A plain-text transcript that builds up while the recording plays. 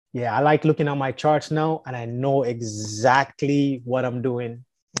Yeah, I like looking at my charts now and I know exactly what I'm doing,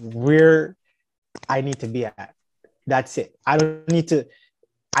 where I need to be at. That's it. I don't need to,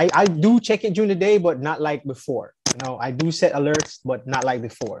 I do check it during the day, but not like before. I do set alerts, but not like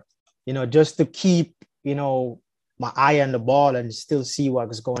before. Just to keep, my eye on the ball and still see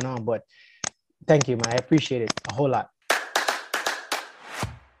what's going on. But thank you, man. I appreciate it a whole lot.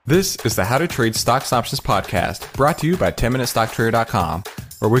 This is the How to Trade Stocks and Options podcast, brought to you by 10MinuteStockTrader.com,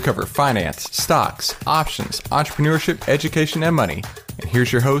 where we cover finance, stocks, options, entrepreneurship, education, and money. And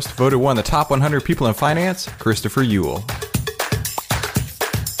here's your host, voted one of the top 100 people in finance, Christopher Uhl.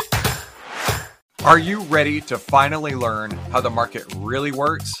 Are you ready to finally learn how the market really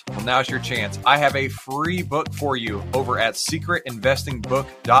works? Well, now's your chance. I have a free book for you over at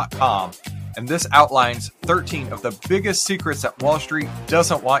secretinvestingbook.com. And this outlines 13 of the biggest secrets that Wall Street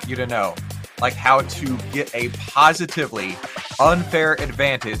doesn't want you to know, like how to get a positively unfair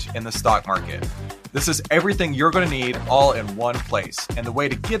advantage in the stock market. This is everything you're going to need all in one place. And the way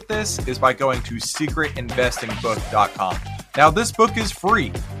to get this is by going to secretinvestingbook.com. Now, this book is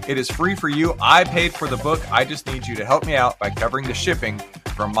free. It is free for you. I paid for the book. I just need you to help me out by covering the shipping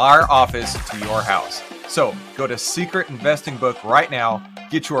from our office to your house. So go to Secret Investing Book right now,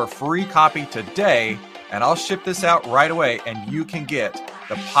 get your free copy today, and I'll ship this out right away, and you can get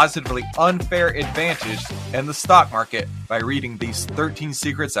the positively unfair advantage in the stock market by reading these 13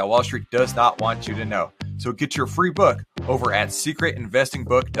 secrets that Wall Street does not want you to know. So get your free book over at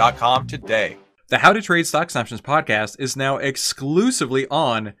secretinvestingbook.com today. The How to Trade Stocks and Options podcast is now exclusively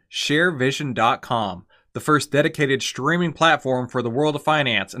on sharevision.com, the first dedicated streaming platform for the world of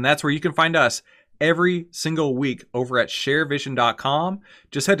finance. And that's where you can find us every single week over at sharevision.com.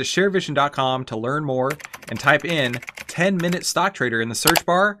 Just head to sharevision.com to learn more and type in 10-Minute Stock Trader in the search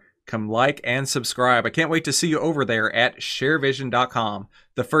bar. Come like and subscribe. I can't wait to see you over there at sharevision.com,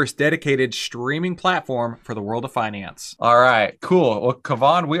 the first dedicated streaming platform for the world of finance. All right, cool. Well,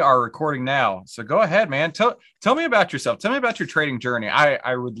 Kavan, we are recording now. So go ahead, man. Tell me about yourself. Tell me about your trading journey.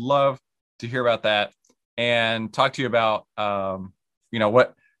 I would love to hear about that and talk to you about,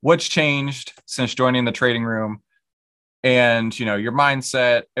 what's changed since joining the trading room and, your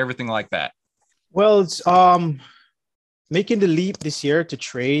mindset, everything like that. Well, it's making the leap this year to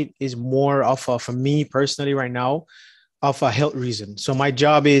trade is more of for me personally right now, of a health reason. So my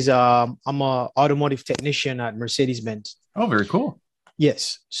job is I'm a automotive technician at Mercedes-Benz. Oh, very cool.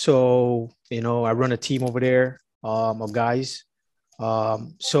 Yes. So, I run a team over there of guys.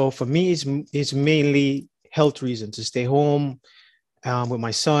 So for me, it's mainly health reasons, to stay home with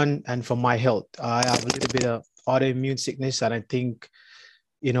my son and for my health. I have a little bit of autoimmune sickness, and I think,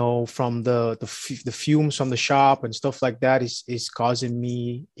 from the fumes from the shop and stuff like that is causing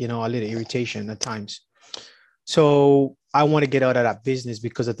me, a little irritation at times. So I want to get out of that business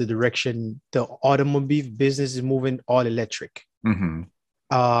because of the direction the automobile business is moving, all electric.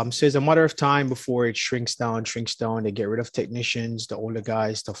 Mm-hmm. So it's a matter of time before it shrinks down. They get rid of technicians, the older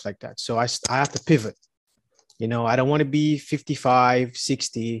guys, stuff like that. So I have to pivot. I don't want to be 55,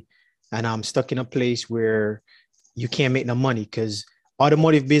 60, and I'm stuck in a place where you can't make no money, because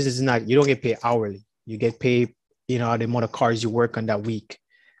automotive business is not, you don't get paid hourly. You get paid, the amount of cars you work on that week.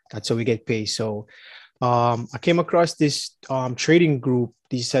 That's how we get paid. So I came across this trading group,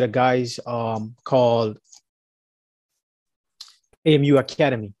 these set of guys called AMU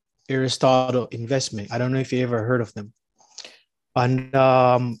Academy, Aristotle Investment. I don't know if you ever heard of them. And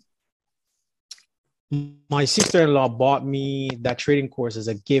my sister-in-law bought me that trading course as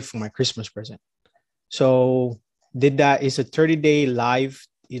a gift for my Christmas present. So did that. It's a 30-day live,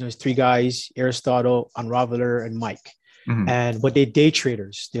 it's three guys, Aristotle, Unraveler, and Mike. Mm-hmm. But they're day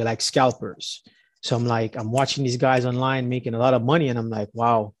traders. They're like scalpers. So I'm watching these guys online making a lot of money. And I'm like,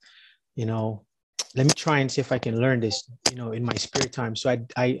 wow, let me try and see if I can learn this, in my spare time. So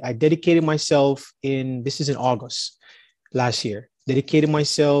I dedicated myself this is in August last year, dedicated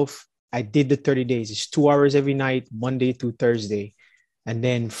myself. I did the 30 days. It's 2 hours every night, Monday through Thursday. And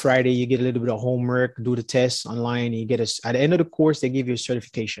then Friday, you get a little bit of homework, do the tests online. And you get at the end of the course, they give you a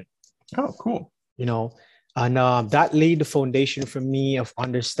certification. Oh, cool. And that laid the foundation for me of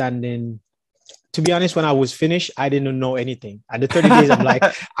understanding. To be honest, when I was finished, I didn't know anything. At the 30 days, I'm like,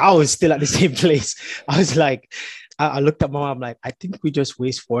 I was still at the same place. I was like, I looked at my mom, I'm like, I think we just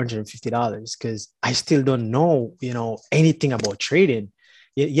waste $450 because I still don't know, anything about trading.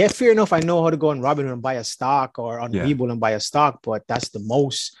 Yeah, fair enough. I know how to go on Robinhood and buy a stock, or on Webull and buy a stock, but that's the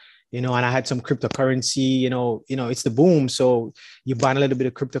most, and I had some cryptocurrency, it's the boom. So you buy a little bit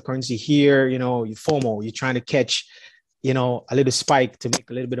of cryptocurrency here, you FOMO, you're trying to catch, a little spike to make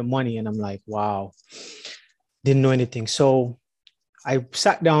a little bit of money. And I'm like, wow, didn't know anything. So I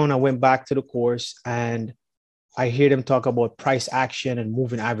sat down, I went back to the course, and I hear them talk about price action and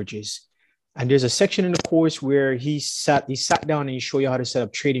moving averages. And there's a section in the course where he sat down and he show you how to set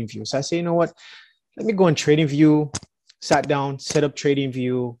up trading view. So I say, you know what? Let me go on trading view, sat down, set up trading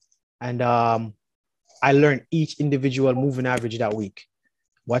view, and I learned each individual moving average that week.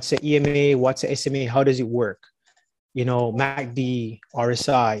 What's the EMA? What's the SMA? How does it work? MACD,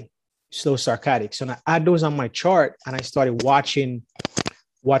 RSI, slow sarcadic. So I add those on my chart and I started watching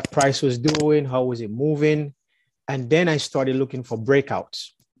what price was doing, how was it moving. And then I started looking for breakouts,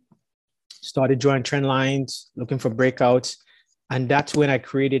 started drawing trend lines, looking for breakouts. And that's when I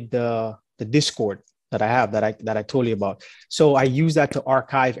created the Discord that I have that I told you about. So I use that to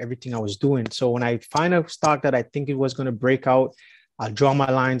archive everything I was doing. So when I find a stock that I think it was going to break out, I'll draw my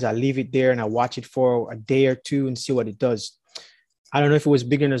lines, I'll leave it there and I'll watch it for a day or two and see what it does. I don't know if it was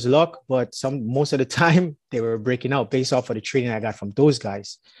beginner's luck, but most of the time they were breaking out based off of the trading I got from those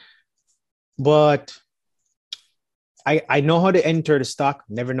guys. But I know how to enter the stock,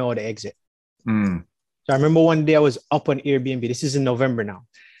 never know how to exit. So I remember one day I was up on Airbnb. This is in November now.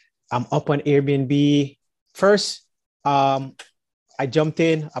 I'm up on Airbnb. First, I jumped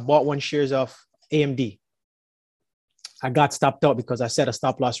in. I bought 1 shares of AMD. I got stopped out because I set a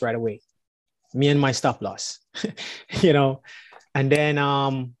stop loss right away. Me and my stop loss, And then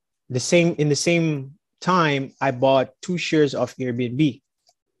in the same time, I bought 2 shares of Airbnb.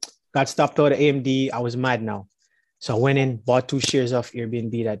 Got stopped out of AMD. I was mad now. So I went in, bought 2 shares of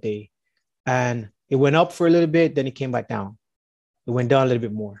Airbnb that day. And it went up for a little bit, then it came back down. It went down a little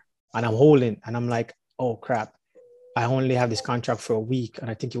bit more. And I'm holding, and I'm like, oh, crap. I only have this contract for a week, and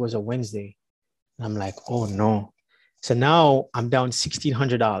I think it was a Wednesday. And I'm like, oh, no. So now I'm down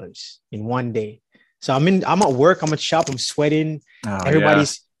 $1,600 in one day. So I'm at work, I'm at shop, I'm sweating.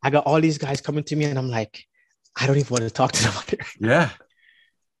 I got all these guys coming to me, and I'm like, I don't even want to talk to them out there. Yeah.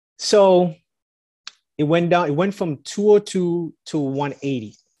 So it went down. It went from 202 to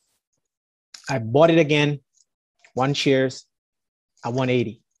 180. I bought it again, 1 shares at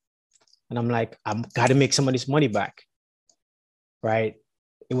 180. And I'm like, I've got to make some of this money back. Right?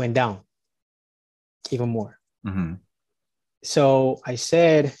 It went down even more. Mm-hmm. So I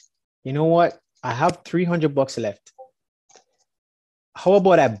said, you know what? I have $300 left. How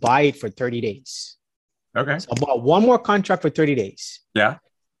about I buy it for 30 days? Okay. So I bought 1 more contract for 30 days. Yeah.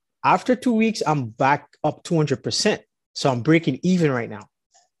 After 2 weeks, I'm back up 200%. So I'm breaking even right now.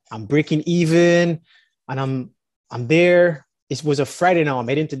 I'm breaking even, and I'm there. It was a Friday now. I'm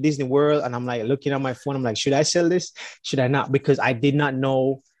heading to Disney World, and I'm like looking at my phone. I'm like, should I sell this? Should I not? Because I did not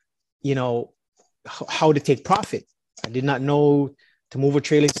know, how to take profit. I did not know to move a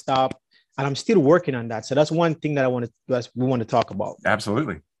trailing stop, and I'm still working on that. So that's one thing that we want to talk about.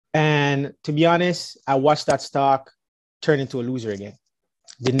 Absolutely. And to be honest, I watched that stock turn into a loser again.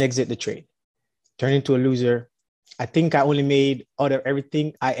 Didn't exit the trade. Turned into a loser. I think I only made out of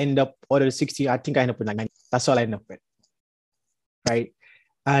everything. I end up out of the 60. I think I end up with like 90. That's all I end up with. Right.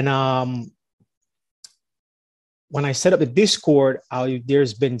 And when I set up the Discord,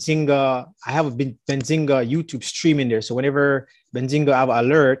 there's Benzinga. I have a Benzinga YouTube stream in there. So whenever Benzinga have an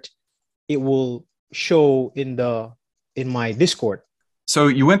alert, it will show in my Discord. So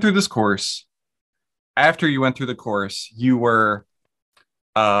you went through this course. After you went through the course, you were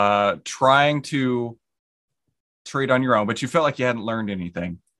trying to trade on your own, but you felt like you hadn't learned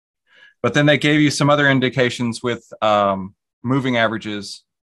anything. But then they gave you some other indications with moving averages,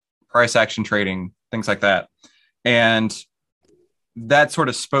 price action trading, things like that. And that sort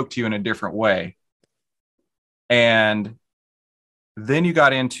of spoke to you in a different way. And then you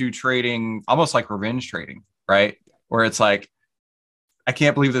got into trading almost like revenge trading, right? Where it's like, I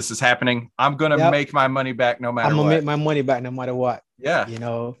can't believe this is happening. I'm going to make my money back no matter what. I'm going to make my money back no matter what. Yeah.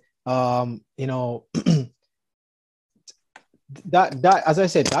 That as I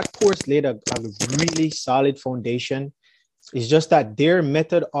said, that course laid a really solid foundation. It's just that their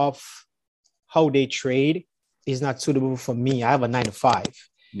method of how they trade is not suitable for me. I have a 9 to 5.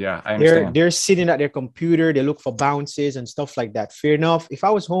 Yeah, I understand. They're sitting at their computer. They look for bounces and stuff like that. Fair enough. If I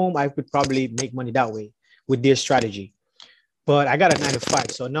was home, I could probably make money that way with their strategy. But I got a 9 to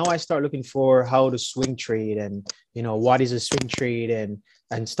 5. So now I start looking for how to swing trade and, what is a swing trade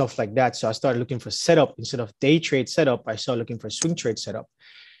and stuff like that. So I started looking for setup instead of day trade setup. I started looking for swing trade setup.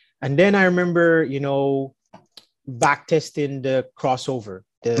 And then I remember, back testing the crossover,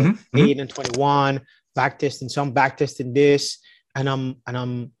 the 8 and 21, back testing. So I'm back testing this, and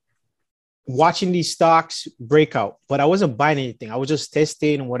I'm watching these stocks break out, but I wasn't buying anything. I was just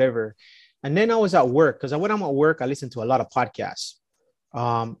testing and whatever. And then I was at work, because when I'm at work, I listen to a lot of podcasts.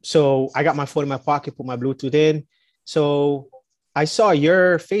 So I got my phone in my pocket, put my Bluetooth in. So I saw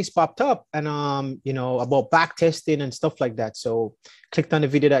your face popped up and about back testing and stuff like that. So clicked on the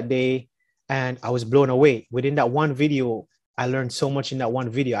video that day and I was blown away. Within that one video, I learned so much in that one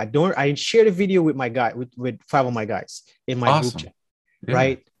video. I shared a video with my guy with five of my guys in my group Awesome. chat, Yeah.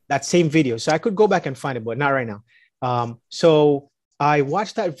 right? That same video. So I could go back and find it, but not right now. So I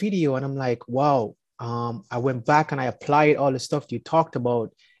watched that video and I'm like, wow. I went back and I applied all the stuff you talked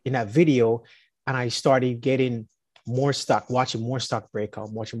about in that video, and I started getting more stock, watching more stock breakout,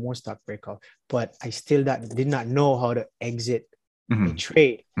 but I still did not know how to exit a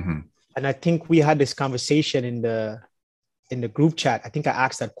trade. And I think we had this conversation in the group chat. I think I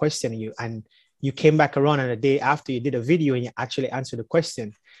asked that question to you, and you came back around, and the day after you did a video and you actually answered the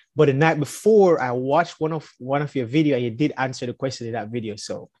question. But the night before, I watched one of your video and you did answer the question in that video.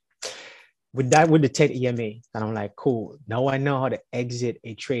 So with the 10 EMA, and I'm like, cool, now I know how to exit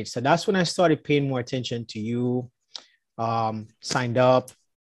a trade. So that's when I started paying more attention to you. Signed up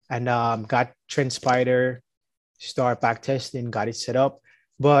and got TrendSpider, start back testing, got it set up.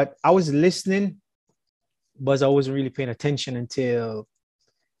 But I was listening, but I wasn't really paying attention until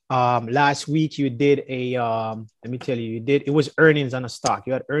last week. You did let me tell you, it was earnings on a stock.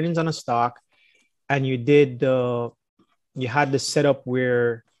 You had earnings on a stock, and you had the setup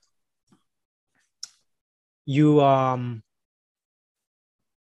where you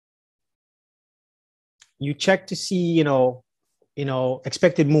check to see,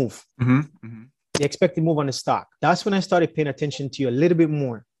 expected move. The expected move on the stock. That's when I started paying attention to you a little bit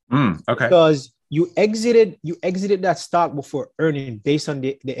more. Okay. Because you exited that stock before earning based on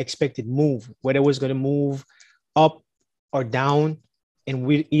the expected move, whether it was going to move up or down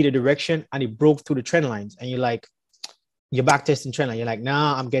in either direction, and it broke through the trend lines. And you're back testing trend line. You're like,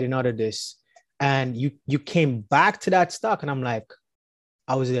 nah, I'm getting out of this. And you came back to that stock, and I'm like,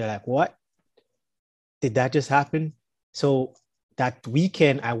 I was there like, what? Did that just happen? So that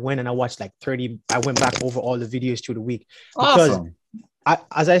weekend, I went and I watched I went back over all the videos through the week. Because awesome.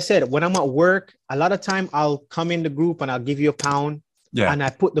 As I said, when I'm at work, a lot of time I'll come in the group and I'll give you £1. Yeah. And I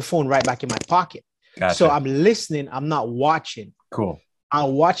put the phone right back in my pocket. Gotcha. So I'm listening. I'm not watching. Cool.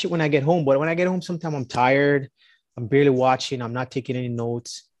 I'll watch it when I get home. But when I get home, sometimes I'm tired. I'm barely watching. I'm not taking any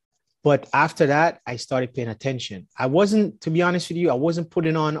notes. But after that, I started paying attention. To be honest with you, I wasn't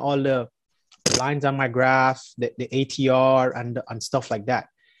putting on all the lines on my graph, the ATR and stuff like that.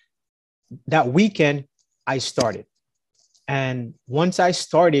 That weekend, I started. And once I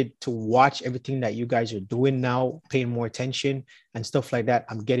started to watch everything that you guys are doing now, paying more attention and stuff like that,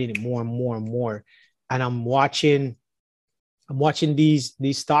 I'm getting it more and more and more. And I'm watching these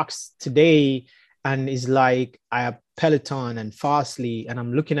stocks today, and it's like I have Peloton and Fastly, and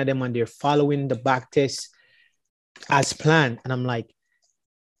I'm looking at them and they're following the back test as planned. And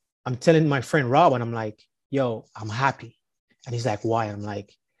I'm telling my friend Rob, and I'm like, yo, I'm happy. And he's like, why? I'm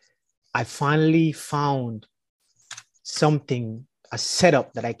like, I finally found something, a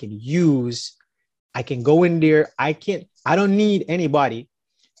setup that I can use. I can go in there. I don't need anybody.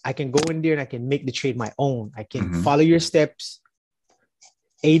 I can go in there and I can make the trade my own. I can follow your steps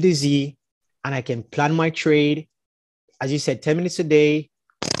A to Z, and I can plan my trade. As you said, 10 minutes a day,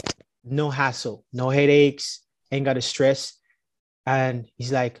 no hassle, no headaches, ain't got to stress. And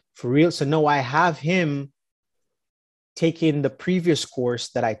he's like, for real? So no, I have him taking the previous course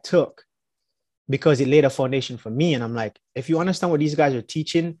that I took because it laid a foundation for me. And I'm like, if you understand what these guys are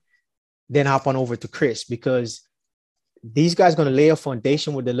teaching, then hop on over to Chris, because these guys are going to lay a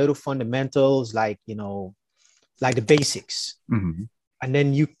foundation with the little fundamentals, like the basics. And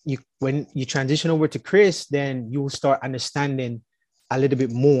then when you transition over to Chris, then you will start understanding a little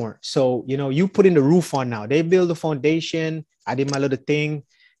bit more. So, you put in the roof on now. They build the foundation. I did my little thing.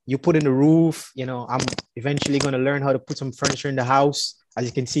 You put in the roof. I'm eventually going to learn how to put some furniture in the house. As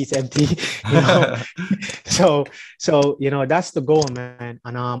you can see, it's empty. So that's the goal, man.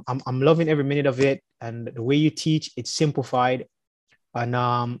 And I'm loving every minute of it. And the way you teach, it's simplified. And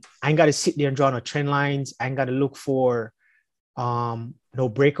I ain't got to sit there and draw no trend lines. I ain't got to look for no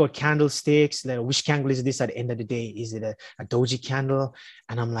breakout candlesticks. Which candle is this at the end of the day? Is it a doji candle?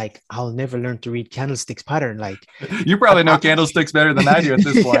 And I'm like, I'll never learn to read candlesticks pattern. Like, you probably know candlesticks better than I do at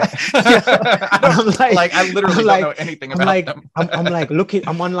this point. I literally don't know anything about them.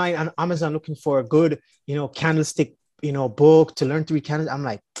 I'm online on Amazon looking for a good, candlestick, book to learn to read candles. I'm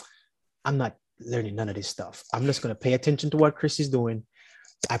like, I'm not learning none of this stuff. I'm just going to pay attention to what Chris is doing.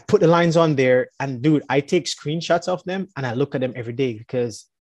 I put the lines on there, and dude, I take screenshots of them and I look at them every day, because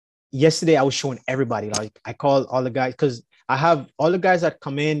yesterday I was showing everybody. Like, I call all the guys, because I have all the guys that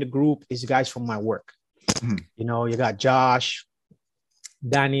come in the group is guys from my work. You got Josh,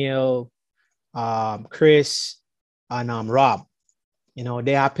 Daniel, Chris, and Rob.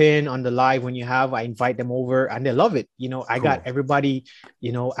 They happen on the live when you have, I invite them over and they love it. I Cool. got everybody,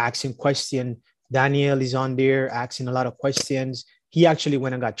 asking question. Daniel is on there asking a lot of questions. He actually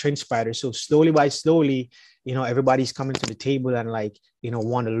went and got TrendSpider. So slowly by slowly, everybody's coming to the table and like,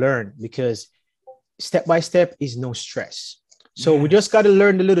 want to learn, because step by step is no stress. So we just got to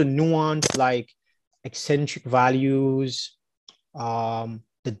learn the little nuance, like eccentric values,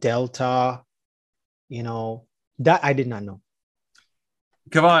 the delta, that I did not know.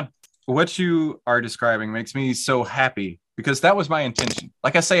 Kevon, what you are describing makes me so happy, because that was my intention.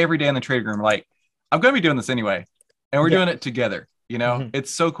 Like I say every day in the trading room, like I'm going to be doing this anyway, and we're doing it together.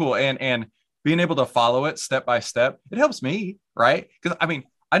 It's so cool. And being able to follow it step by step, it helps me, right? Because I mean,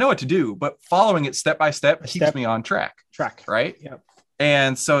 I know what to do, but following it step by step keeps me on track. Right. Yep.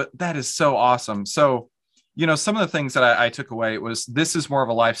 And so that is so awesome. So, some of the things that I took away was, this is more of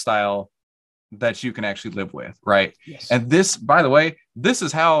a lifestyle that you can actually live with. Right. Yes. And this, by the way, this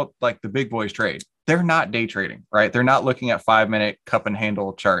is how like the big boys trade. They're not day trading, right? They're not looking at 5-minute cup and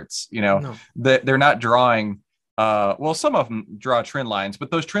handle charts. No. They're not drawing. Well, some of them draw trend lines,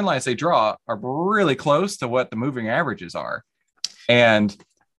 but those trend lines they draw are really close to what the moving averages are. And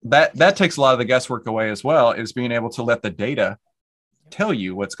that takes a lot of the guesswork away as well, is being able to let the data tell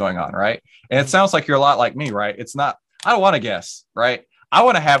you what's going on, right? And it sounds like you're a lot like me, right? It's not, I don't want to guess, right? I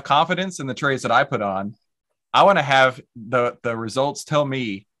want to have confidence in the trades that I put on. I want to have the results tell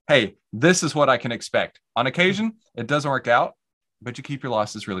me, hey, this is what I can expect. On occasion, it doesn't work out, but you keep your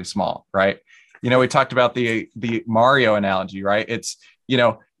losses really small, right? We talked about the Mario analogy, right? It's,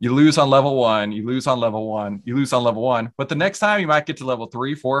 you lose on level 1, you lose on level 1, you lose on level 1, but the next time you might get to level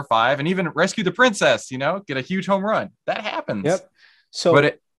 3, 4, 5, and even rescue the princess, get a huge home run. That happens. Yep. So,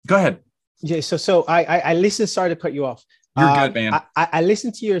 go ahead. Yeah. So I listened. Sorry to cut you off. You're good, man. I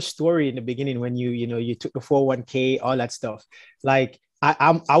listened to your story in the beginning when you took the 401k, all that stuff. Like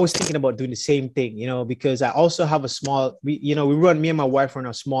I was thinking about doing the same thing, because I also have a small, me and my wife run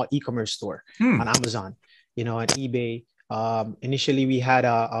a small e-commerce store on Amazon, on eBay. Initially we had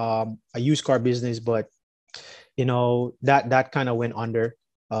a used car business, but that kind of went under,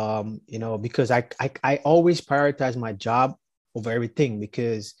 because I always prioritize my job over everything,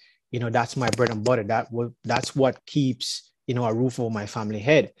 because that's my bread and butter. That's what keeps a roof over my family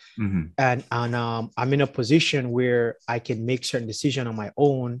head. Mm-hmm. And I'm in a position where I can make certain decisions on my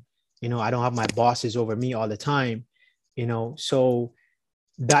own. I don't have my bosses over me all the time. So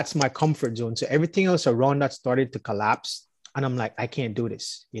that's my comfort zone. So everything else around that started to collapse, and I'm like, I can't do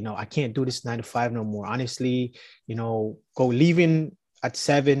this. I can't do this 9 to 5 no more. Honestly, leaving at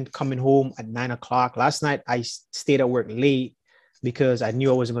 7, coming home at 9 o'clock. Last night I stayed at work late, because I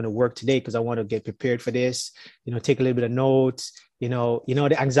knew I wasn't going to work today, because I want to get prepared for this, take a little bit of notes,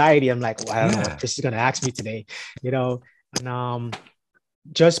 the anxiety. I'm like, well, I don't know what this is going to ask me today, and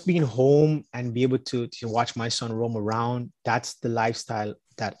just being home and be able to watch my son roam around. That's the lifestyle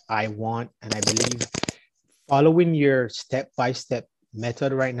that I want. And I believe following your step-by-step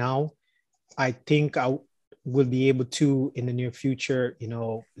method right now, I think I will be able to, in the near future,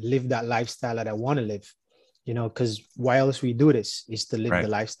 live that lifestyle that I want to live. Because why else we do this is to live the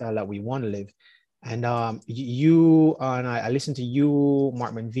lifestyle that we want to live. And you and I listened to you,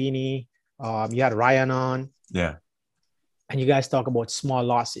 Mark Manvini, you had Ryan on. Yeah. And you guys talk about small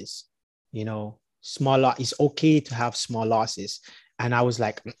losses, it's okay to have small losses. And I was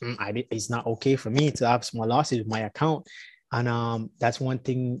like, it's not okay for me to have small losses with my account. And that's one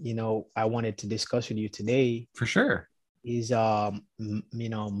thing, I wanted to discuss with you today. For sure. Is,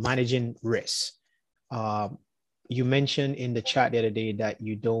 managing risks. You mentioned in the chat the other day that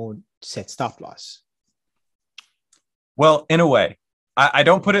you don't set stop loss. Well, in a way, I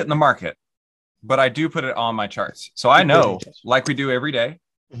don't put it in the market, but I do put it on my charts. So I know, like we do every day,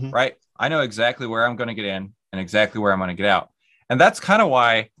 right? I know exactly where I'm going to get in and exactly where I'm going to get out. And that's kind of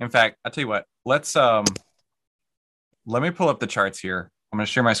why, in fact, I'll tell you what, let me pull up the charts here. I'm going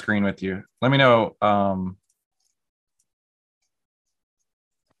to share my screen with you. Let me know.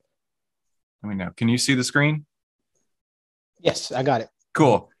 Let me know. Can you see the screen? Yes, I got it.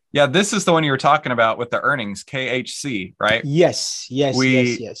 Cool. Yeah, this is the one you were talking about with the earnings, KHC, right? Yes.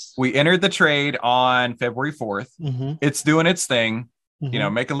 We entered the trade on February 4th. It's doing its thing,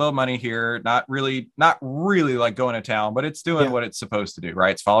 making a little money here. Not really like going to town, but it's doing what it's supposed to do,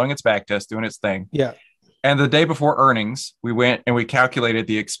 right? It's following its back test, doing its thing. Yeah. And the day before earnings, we went and we calculated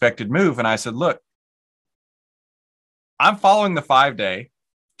the expected move. And I said, look, I'm following the 5-day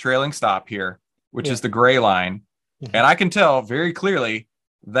trailing stop here, which is the gray line. And I can tell very clearly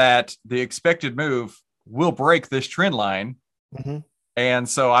that the expected move will break this trend line. And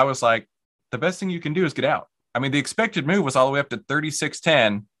so I was like, the best thing you can do is get out. I mean, the expected move was all the way up to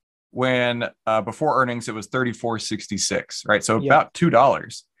 36.10 when before earnings it was 34.66, right? So about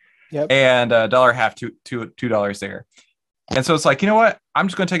 $2. Yep. And $1.50 $2 there. And so it's like, you know what? I'm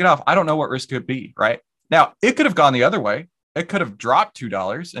just going to take it off. I don't know what risk could be, right? Now, it could have gone the other way. It could have dropped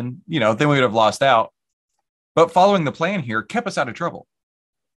 $2 and, then we would have lost out. But following the plan here kept us out of trouble.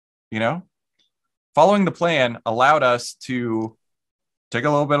 Following the plan allowed us to take a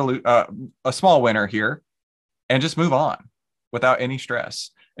little bit of a small winner here and just move on without any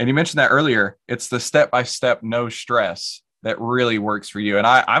stress. And you mentioned that earlier. It's the step-by-step, no stress that really works for you. And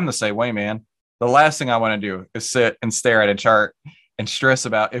I'm the same way, man. The last thing I want to do is sit and stare at a chart and stress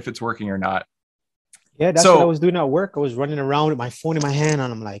about if it's working or not. Yeah, that's what I was doing at work. I was running around with my phone in my hand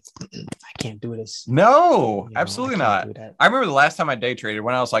and I'm like, I can't do this. No, absolutely not. I remember the last time I day traded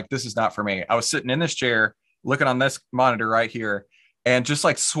when I was like, this is not for me. I was sitting in this chair, looking on this monitor right here and just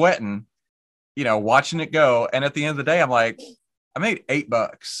like sweating, watching it go. And at the end of the day, I'm like, I made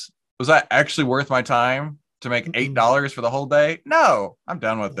 $8. Was that actually worth my time to make $8 for the whole day? No, I'm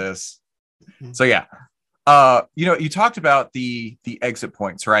done with this. So yeah, you talked about the exit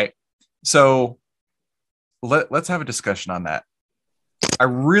points, right? So let's have a discussion on that. I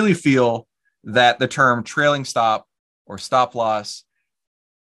really feel that the term trailing stop or stop loss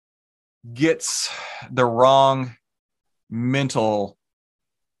gets the wrong mental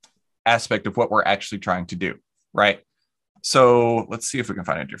aspect of what we're actually trying to do, right? So let's see if we can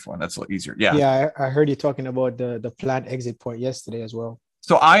find a different one. That's a little easier. Yeah, I heard you talking about the planned exit point yesterday as well.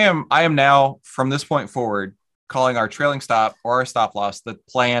 So I am now from this point forward calling our trailing stop or our stop loss the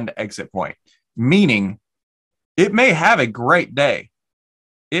planned exit point, meaning it may have a great day.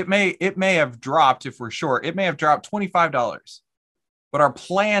 It may have dropped, if we're short, it may have dropped $25, but our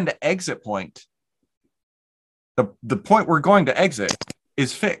planned exit point, the point we're going to exit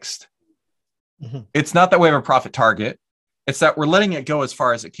is fixed. Mm-hmm. It's not that we have a profit target. It's that we're letting it go as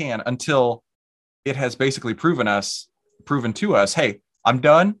far as it can until it has basically proven to us, hey, I'm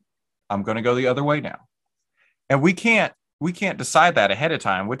done. I'm going to go the other way now. And we can't decide that ahead of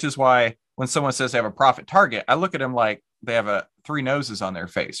time, which is why when someone says they have a profit target, I look at them like they have three noses on their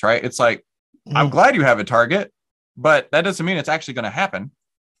face, right? It's like, I'm glad you have a target, but that doesn't mean it's actually going to happen.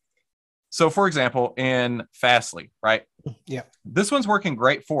 So for example, in Fastly, right? Yeah. This one's working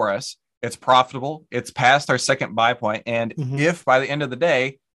great for us. It's profitable. It's past our second buy point. And if by the end of the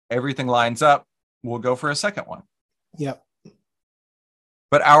day, everything lines up, we'll go for a second one. Yep.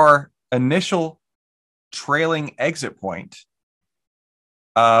 But our initial trailing exit point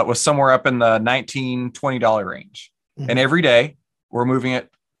was somewhere up in the $19, $20 range. And every day we're moving it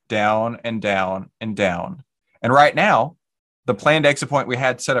down and down and down. And right now, the planned exit point we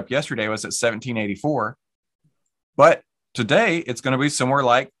had set up yesterday was at $17.84. But today it's going to be somewhere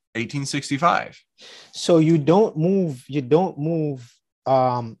like $18.65. So you don't move your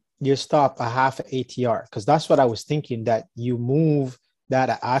stop a half an ATR, because that's what I was thinking, that you move that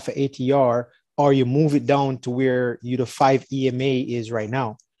at half an ATR or you move it down to where the 5 EMA is right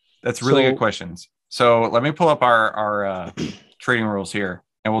now. That's really good questions. So let me pull up our trading rules here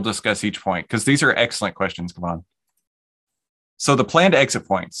and we'll discuss each point because these are excellent questions. Come on. So the planned exit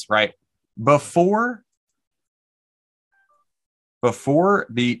points, right? Before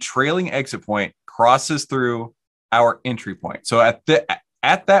the trailing exit point crosses through our entry point. So at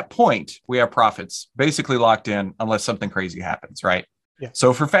that point, we have profits basically locked in unless something crazy happens, right? Yeah.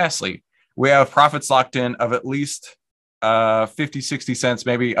 So for Fastly, we have profits locked in of at least 50, 60 cents,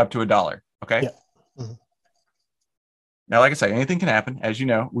 maybe up to $1. Okay. Yeah. Mm-hmm. Now, like I say, anything can happen, as you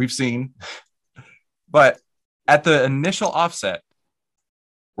know, we've seen. But at the initial offset,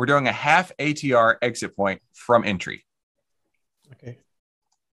 we're doing a half ATR exit point from entry. Okay.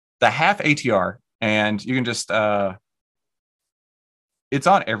 The half ATR, and you can just, it's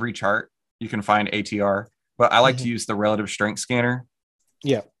on every chart. You can find ATR, but I like to use the relative strength scanner.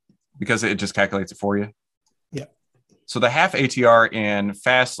 Yeah. Because it just calculates it for you. Yeah. So the half ATR in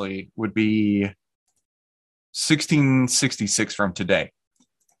Fastly would be 1666 from today.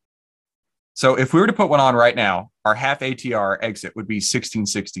 So if we were to put one on right now, our half ATR exit would be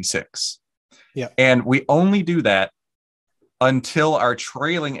 1666. Yeah. And we only do that until our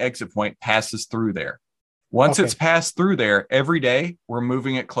trailing exit point passes through there. Once it's passed through there, every day we're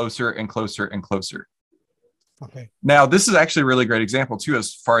moving it closer and closer and closer. Okay. Now, this is actually a really great example too,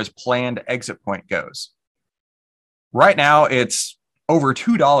 as far as planned exit point goes. Right now, it's over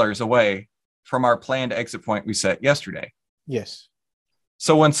 $2 away from our planned exit point we set yesterday. Yes.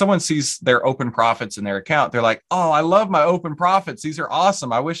 So when someone sees their open profits in their account, they're like, oh, I love my open profits. These are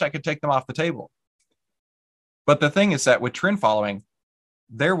awesome. I wish I could take them off the table. But the thing is that with trend following,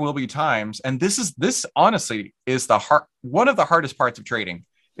 there will be times, and this honestly is one of the hardest parts of trading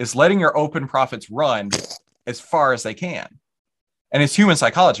is letting your open profits run as far as they can. And it's human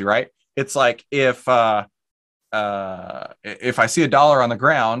psychology, right? It's like if I see $1 on the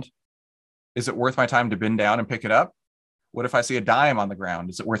ground, is it worth my time to bend down and pick it up? What if I see a dime on the ground?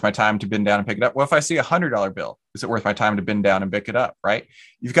 Is it worth my time to bend down and pick it up? What if I see $100 bill? Is it worth my time to bend down and pick it up? Right?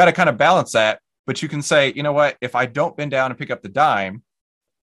 You've got to kind of balance that, but you can say, you know what? If I don't bend down and pick up the dime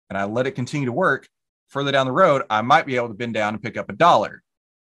and I let it continue to work further down the road, I might be able to bend down and pick up $1.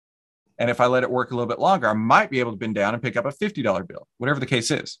 And if I let it work a little bit longer, I might be able to bend down and pick up a $50 bill, whatever the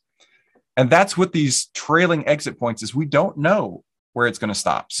case is. And that's what these trailing exit points is. We don't know where it's going to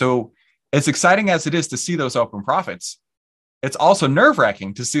stop. So as exciting as it is to see those open profits, it's also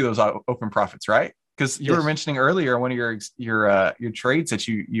nerve-wracking to see those open profits, right? Because you were mentioning earlier one of your trades that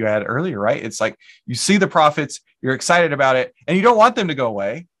you had earlier, right? It's like you see the profits, you're excited about it, and you don't want them to go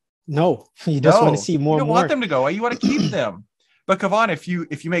away. No, you just want to see more. You don't want them to go away. You want to keep them. But Kevon, if you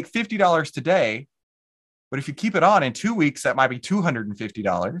make $50 today, but if you keep it on in 2 weeks, that might be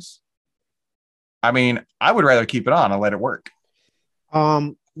 $250. I mean, I would rather keep it on and let it work.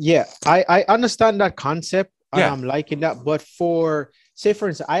 Yeah, I understand that concept. Yeah. I'm liking that. But for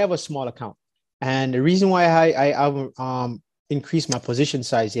instance, I have a small account. And the reason why I haven't increased my position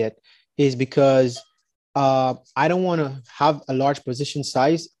size yet is because I don't want to have a large position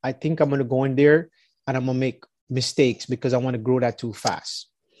size. I think I'm going to go in there and I'm going to make mistakes because I want to grow that too fast.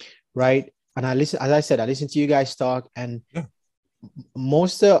 Right. And I listen to you guys talk, and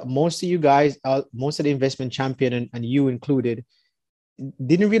most of you guys, most of the investment champion and you included,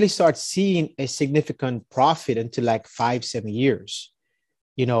 didn't really start seeing a significant profit until like 5-7 years,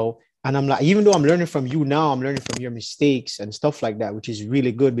 and I'm like, even though I'm learning from you now, I'm learning from your mistakes and stuff like that, which is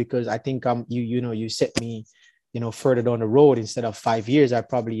really good because I think you set me, further down the road. Instead of 5 years, I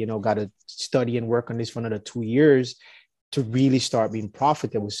probably, got to study and work on this for another 2 years to really start being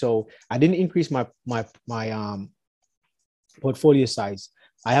profitable. So I didn't increase my portfolio size.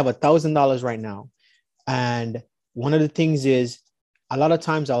 I have $1,000 right now. And one of the things is, a lot of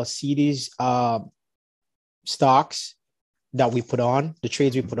times I'll see these stocks that we put on, the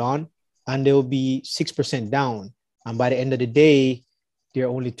trades we put on, and they'll be 6% down. And by the end of the day, they're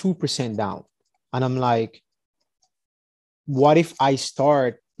only 2% down. And I'm like, what if I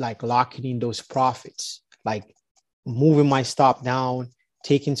start like locking in those profits, like moving my stop down,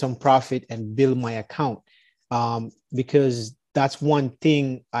 taking some profit and build my account? Because that's one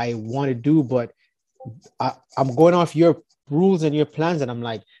thing I want to do, but I'm going off your rules and your plans, and I'm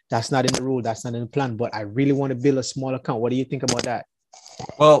like, that's not in the rule, that's not in the plan, but I really want to build a small account. What do you think about that?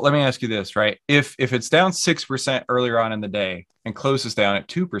 Well, let me ask you this, right? If it's down 6% earlier on in the day and closes down at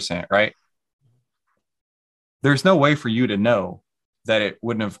 2%, right? There's no way for you to know that it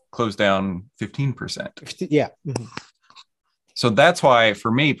wouldn't have closed down 15%. Yeah. Mm-hmm. So that's why,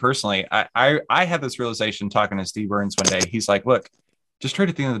 for me personally, I had this realization talking to Steve Burns one day. He's like, look, just trade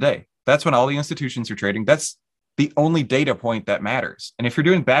at the end of the day. That's when all the institutions are trading. That's the only data point that matters. And if you're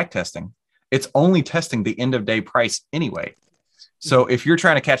doing back testing, it's only testing the end of day price anyway. So if you're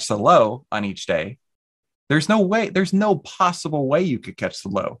trying to catch the low on each day, there's no possible way you could catch the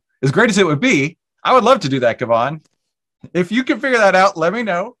low. As great as it would be, I would love to do that, Kevon. If you can figure that out, let me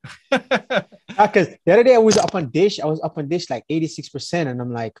know. Because the other day I was up on Dish like 86%, and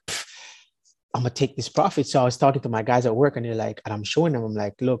I'm like, I'm gonna take this profit. So I was talking to my guys at work, and they're like, and I'm showing them, I'm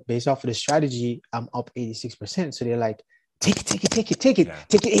like, look, based off of the strategy, I'm up 86%. So they're like, take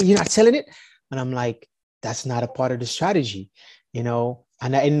it. You're not selling it. And I'm like, that's not a part of the strategy, And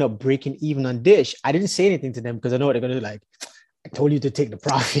I ended up breaking even on Dish. I didn't say anything to them because I know what they're gonna do. Like, I told you to take the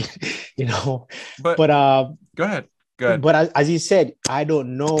profit, But go ahead. But as you said, I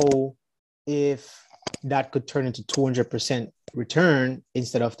don't know if that could turn into 200% return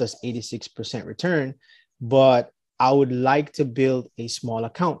instead of just 86% return. But I would like to build a small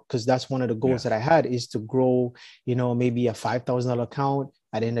account because that's one of the goals that I had, is to grow, maybe a $5,000 account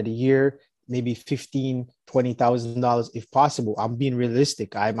at the end of the year, maybe $15,000, $20,000 if possible. I'm being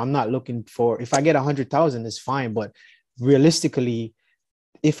realistic. I'm not looking for, if I get 100,000, it's fine. But realistically,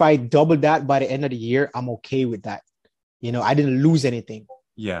 if I double that by the end of the year, I'm okay with that. I didn't lose anything.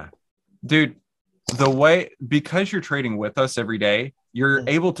 Yeah, dude, because you're trading with us every day, you're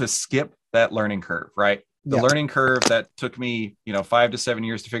able to skip that learning curve, right? The learning curve that took me, 5 to 7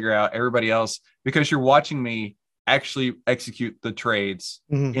 years to figure out, everybody else, because you're watching me actually execute the trades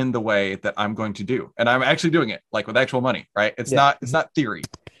in the way that I'm going to do. And I'm actually doing it like with actual money, right? It's not theory.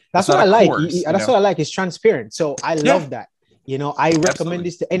 That's what I like. That's what I like. It's transparent. So I love that. I recommend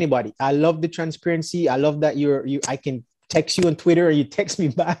this to anybody. I love the transparency. I love that I can text you on Twitter or you text me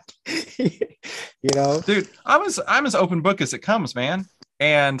back. Dude, I'm as open book as it comes, man.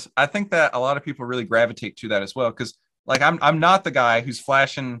 And I think that a lot of people really gravitate to that as well. Cause like, I'm not the guy who's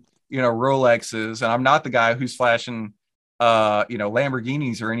flashing, Rolexes, and I'm not the guy who's flashing,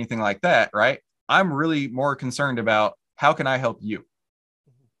 Lamborghinis or anything like that. Right. I'm really more concerned about how can I help you?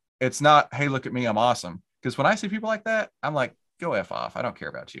 It's not, hey, look at me, I'm awesome. Because when I see people like that, I'm like, go F off. I don't care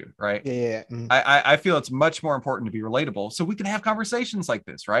about you. Right. Yeah. Mm-hmm. I feel it's much more important to be relatable so we can have conversations like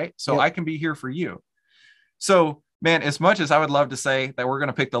this. Right. So I can be here for you. So, man, as much as I would love to say that we're going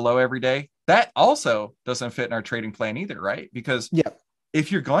to pick the low every day, that also doesn't fit in our trading plan either. Right. Because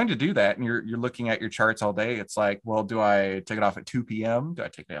if you're going to do that and you're looking at your charts all day, it's like, well, do I take it off at 2 p.m.? Do I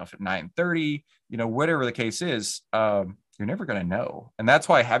take it off at 9:30? Whatever the case is, you're never going to know. And that's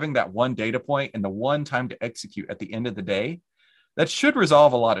why having that one data point and the one time to execute at the end of the day, that should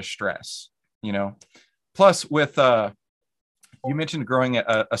resolve a lot of stress, Plus with, you mentioned growing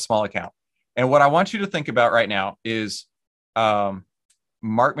a small account. And what I want you to think about right now is Mark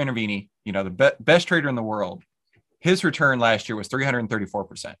Minervini, the best trader in the world. His return last year was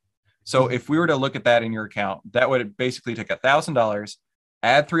 334%. So if we were to look at that in your account, that would basically take $1,000,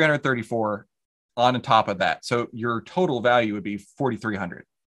 add 334 on top of that. So your total value would be 4,300,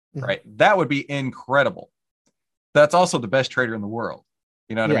 right? That would be incredible. That's also the best trader in the world.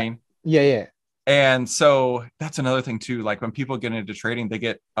 You know what I mean? Yeah. And so that's another thing too. Like when people get into trading, they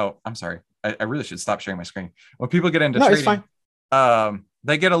get, I'm sorry. I really should stop sharing my screen. When people get into trading, it's fine.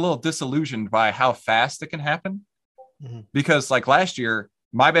 They get a little disillusioned by how fast it can happen. Because like last year,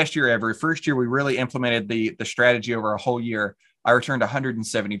 my best year ever, first year, we really implemented the strategy over a whole year. I returned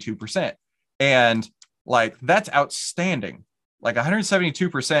 172%. And like, that's outstanding. Like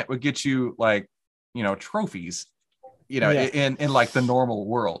 172% would get you like, trophies, in like the normal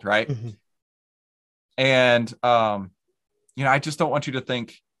world. Right. And, I just don't want you to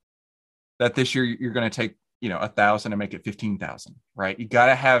think that this year you're going to take, 1,000 and make it 15,000, right? You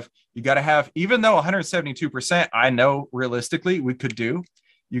gotta have, even though 172%, I know realistically we could do,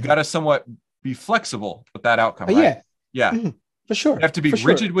 you gotta somewhat be flexible with that outcome, right? Yeah. For sure. You have to be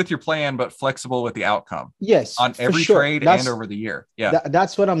rigid with your plan, but flexible with the outcome. Yes. On every trade and over the year. Yeah.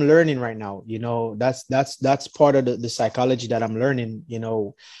 That's what I'm learning right now. That's part of the psychology that I'm learning.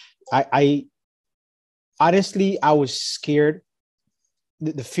 I honestly, I was scared.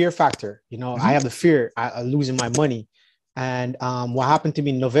 The fear factor, I have the fear of losing my money. And what happened to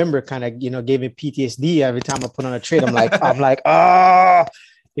me in November kind of, gave me PTSD every time I put on a trade. I'm like,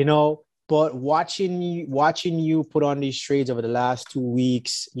 but watching you put on these trades over the last 2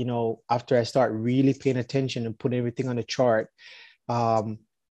 weeks, after I start really paying attention and putting everything on the chart,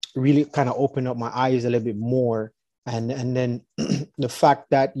 really kind of opened up my eyes a little bit more. And then the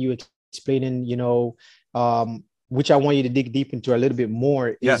fact that you explaining, which I want you to dig deep into a little bit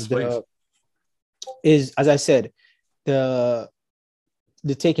more is as I said, the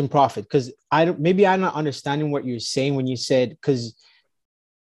taking profit. Because maybe I'm not understanding what you're saying when you said, because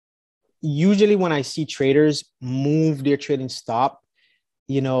usually when I see traders move their trading stop,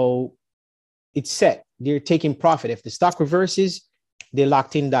 it's set. They're taking profit. If the stock reverses, they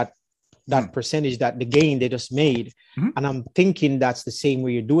locked in that percentage, that the gain they just made. And I'm thinking that's the same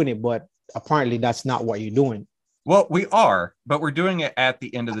way you're doing it, but apparently that's not what you're doing. Well, we are, but we're doing it at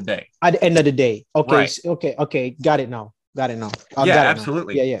the end of the day. At the end of the day. Okay. Right. Okay. Got it now.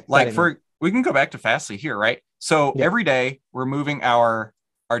 Absolutely. Yeah. Like we can go back to Fastly here, right? So every day we're moving our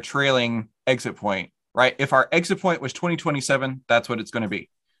trailing exit point, right? If our exit point was 2027, that's what it's going to be.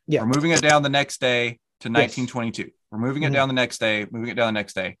 Yeah. We're moving it down the next day to 1922. We're moving it down the next day, moving it down the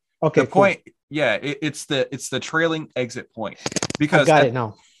next day. Okay. The point, it's the trailing exit point. Because I got it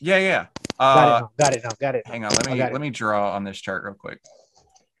now. Yeah. Got it. Hang on, let me draw on this chart real quick.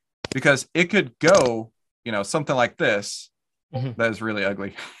 Because it could go, something like this. That is really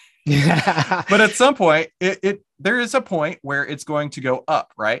ugly. But at some point, there is a point where it's going to go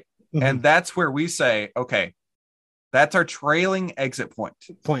up, right? And that's where we say, okay, that's our trailing exit point.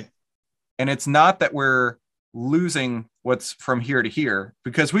 And it's not that we're losing what's from here to here,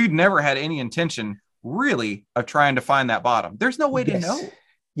 because we've never had any intention really of trying to find that bottom. There's no way to know.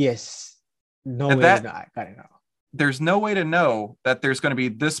 Yes. No way to know. I got it now. There's no way to know that there's going to be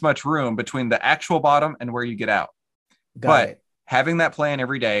this much room between the actual bottom and where you get out. But having that plan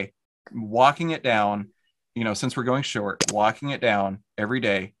every day, walking it down, since we're going short, walking it down every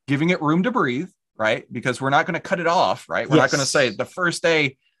day, giving it room to breathe, right? Because we're not going to cut it off, right? We're not going to say the first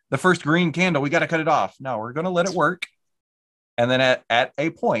day, the first green candle, we got to cut it off. No, we're going to let it work. And then at a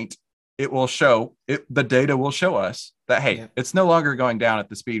point, it will show it. The data will show us that, hey, it's no longer going down at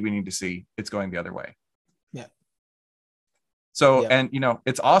the speed we need to see. It's going the other way. Yeah. So, Yeah. and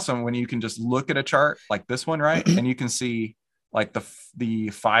it's awesome when you can just look at a chart like this one, right? And you can see like the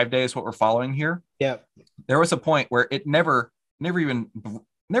 5 days, what we're following here. Yeah. There was a point where it never even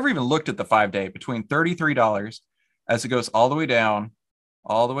looked at the 5 day between $33 as it goes all the way down,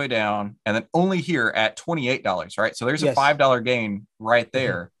 and then only here at $28, right? So there's a Yes. $5 gain right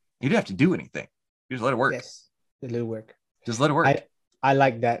there. Mm-hmm. You didn't have to do anything. You just let it work. Yes. A little work. Just let it work. I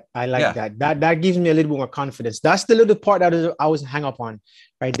like that. I like that gives me a little bit more confidence. That's the little part that I was hang up on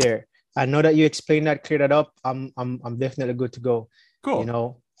right there. I know that you explained that, cleared that up. I'm definitely good to go.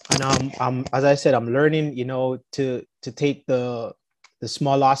 Cool. And I'm as I said, I'm learning, to take the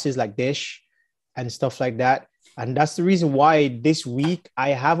small losses like Dish and stuff like that. And that's the reason why this week I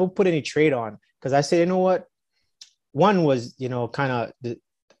haven't put any trade on, because I said, you know what? One was,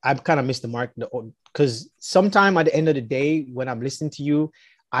 I've kind of missed the mark, because sometime at the end of the day, when I'm listening to you,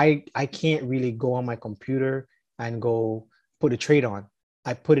 I can't really go on my computer and go put a trade on.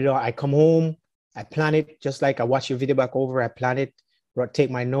 I put it on, I come home, I plan it, just like I watch your video back over, I plan it,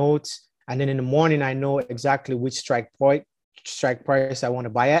 take my notes, and then in the morning, I know exactly which strike price I want to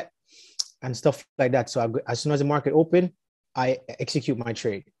buy at and stuff like that. So as soon as the market open, I execute my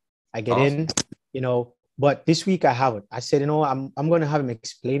trade. I get Awesome. in, but this week I haven't. I said, I'm going to have him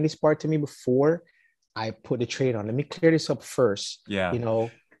explain this part to me before I put the trade on. Let me clear this up first. Yeah.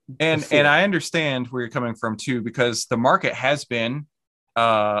 And I understand where you're coming from too, because the market has been,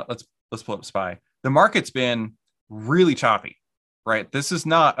 let's pull up SPY. The market's been really choppy, right? This is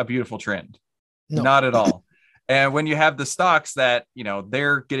not a beautiful trend. No. Not at all. And when you have the stocks that,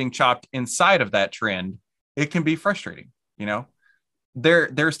 they're getting chopped inside of that trend, it can be frustrating.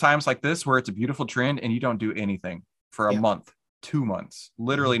 There's times like this where it's a beautiful trend and you don't do anything for a month, 2 months,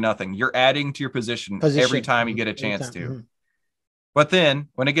 literally nothing. You're adding to your position every time you get a chance to. Mm-hmm. But then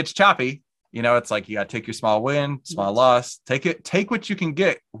when it gets choppy, it's like you got to take your small win, small loss, take what you can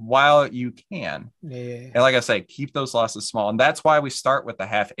get while you can. Yeah. And like I say, keep those losses small. And that's why we start with the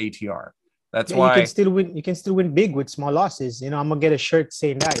half ATR. That's why you can still win big with small losses. I'm gonna get a shirt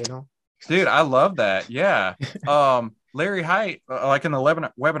saying that, Dude, I love that. Yeah. Larry Hite, like in the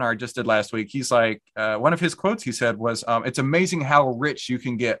webinar I just did last week, he's like, one of his quotes he said was, it's amazing how rich you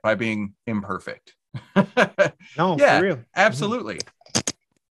can get by being imperfect. No, yeah, for real. Absolutely.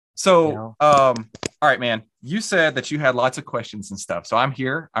 So, all right, man, you said that you had lots of questions and stuff. So I'm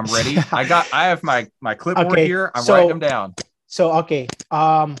here. I'm ready. I have my clipboard here. I'm writing them down. So, okay.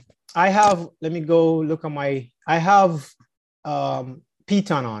 I have, let me go look at I have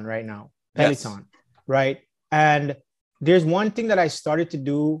Peloton on right now. Peloton, right? And there's one thing that I started to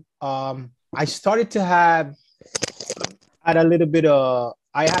do. I started to had a little bit of,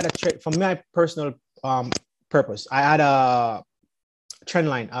 I had a trend for my personal purpose. I had a trend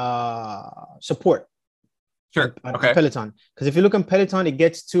line support. Sure. On Peloton. Because if you look on Peloton, it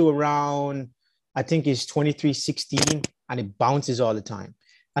gets to around, I think it's 23.16 and it bounces all the time.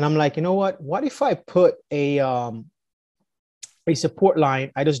 And I'm like, you know what? What if I put a support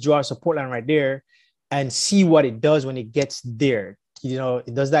line? I just draw a support line right there and see what it does when it gets there.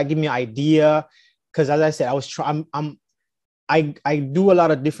 Does that give me an idea? Because as I said, I was trying. I do a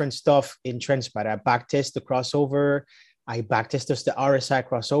lot of different stuff in TrendSpider. I backtest the crossover. I backtest the RSI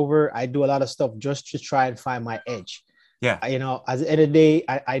crossover. I do a lot of stuff just to try and find my edge. Yeah. At the end of the day,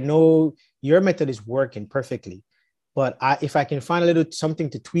 I know your method is working perfectly. But if I can find a little something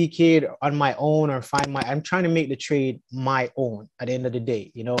to tweak it on my own or I'm trying to make the trade my own at the end of the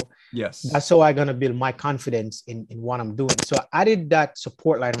day, Yes. That's how I'm going to build my confidence in what I'm doing. So I added that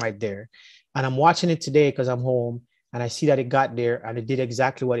support line right there and I'm watching it today because I'm home and I see that it got there and it did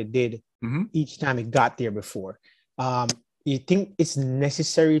exactly what it did each time it got there before. You think it's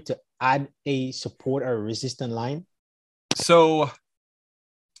necessary to add a support or a resistance line? So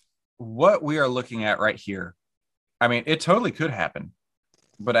what we are looking at right here, I mean, it totally could happen,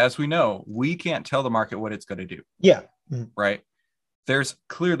 but as we know, we can't tell the market what it's going to do. Yeah. Right. There's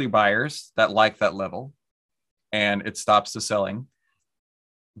clearly buyers that like that level and it stops the selling.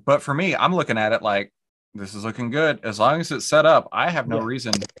 But for me, I'm looking at it like this is looking good. As long as it's set up, I have no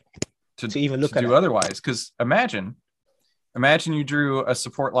reason to even look at do otherwise. Because imagine you drew a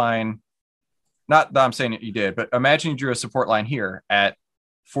support line. Not that I'm saying that you did, but imagine you drew a support line here at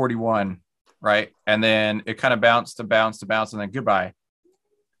 41. Right. And then it kind of bounced, and then goodbye.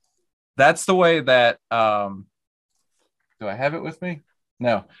 That's the way that, do I have it with me?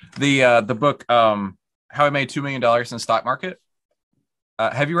 No, the book, How I Made $2 Million in the Stock Market.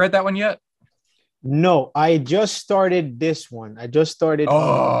 Have you read that one yet? No, I just started this one.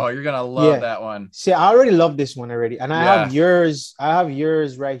 Oh, you're going to love that one. See, I already love this one already. And I have yours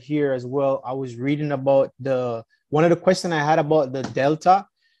right here as well. I was reading about the one of the questions I had about the delta,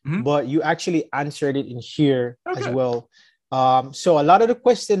 Mhm. but you actually answered it in here as Okay. well. So a lot of the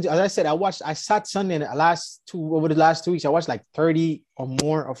questions, as I said, I sat Sunday and over the last 2 weeks, I watched like 30 or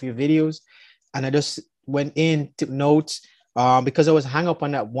more of your videos, and I just went in, took notes, because I was hung up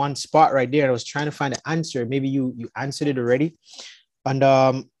on that one spot right there. I was trying to find an answer. Maybe you answered it already. And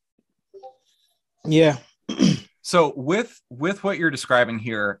yeah. So with what you're describing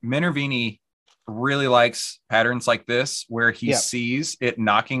here, Minervini really likes patterns like this where he Yeah. sees it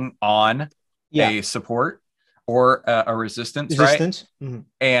knocking on Yeah. a support or a resistance, right? Resistance. Mhm.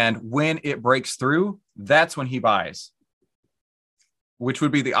 And when it breaks through, that's when he buys, which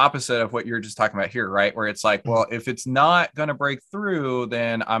would be the opposite of what you're just talking about here, right? Where it's like, well, if it's not going to break through,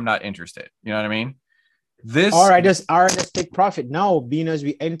 then I'm not interested. You know what I mean? This, All right, let's take profit now. Being as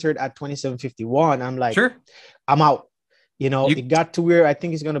we entered at 27.51, I'm like, sure, I'm out. It got to where I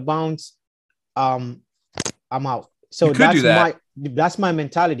think it's gonna bounce. I'm out. So that's my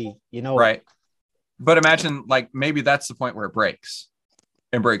mentality, right? But imagine like maybe that's the point where it breaks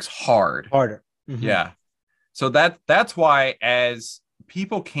and breaks hard. Harder. Mm-hmm. Yeah. So that's why, as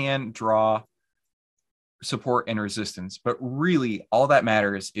people can draw support and resistance, but really all that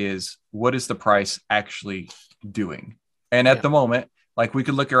matters is what is the price actually doing. And at the moment, like we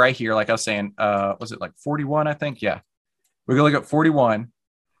could look at right here, like I was saying, was it like 41? I think, yeah, we could look at 41,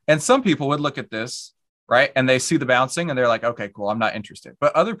 and some people would look at this, right, and they see the bouncing and they're like, okay, cool, I'm not interested.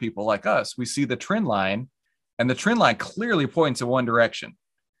 But other people like us, we see the trend line, and the trend line clearly points in one direction,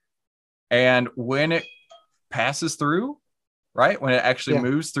 and when it passes through, right, when it actually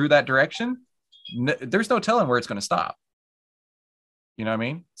moves through that direction, there's no telling where it's going to stop. You know what I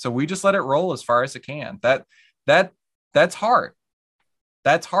mean? So we just let it roll as far as it can. That's hard.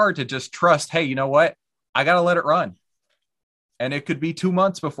 That's hard to just trust. Hey, you know what? I got to let it run. And it could be 2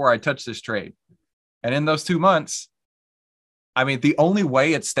 months before I touch this trade. And in those 2 months, I mean, the only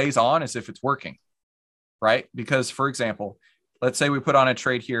way it stays on is if it's working, right? Because, for example, let's say we put on a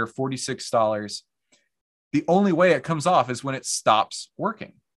trade here, $46. The only way it comes off is when it stops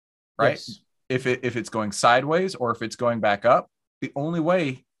working, right? Yes. If it's going sideways or if it's going back up, the only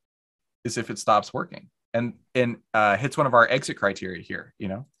way is if it stops working and hits one of our exit criteria here,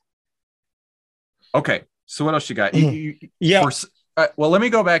 Okay. So what else you got? Well, let me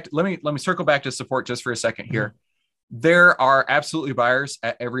go back. Let me circle back to support just for a second here. Mm-hmm. There are absolutely buyers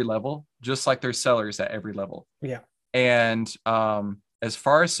at every level, just like there's sellers at every level. Yeah. And as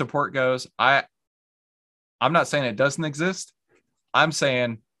far as support goes, I'm not saying it doesn't exist. I'm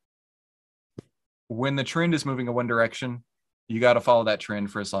saying when the trend is moving in one direction, you got to follow that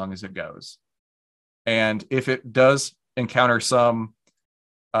trend for as long as it goes. And if it does encounter some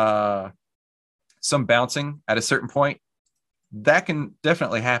bouncing at a certain point, that can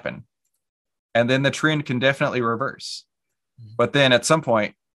definitely happen. And then the trend can definitely reverse. But then at some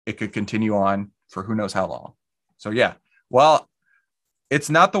point, it could continue on for who knows how long. So yeah, well, it's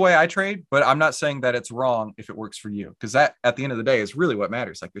not the way I trade, but I'm not saying that it's wrong if it works for you, because that at the end of the day is really what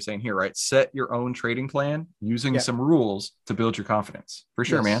matters. Like you're saying here, right? Set your own trading plan using some rules to build your confidence. For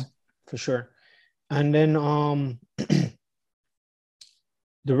sure, man. For sure. And then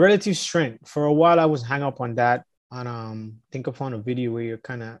the relative strength. For a while, I was hung up on that, and think I found a video where you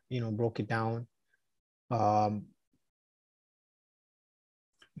kind of broke it down.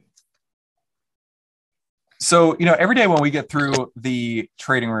 So, every day when we get through the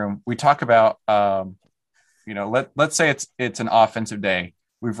trading room, we talk about, let's say it's an offensive day.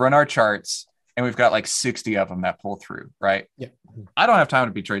 We've run our charts and we've got like 60 of them that pull through, right? Yeah. I don't have time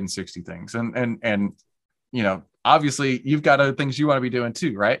to be trading 60 things. And obviously you've got other things you want to be doing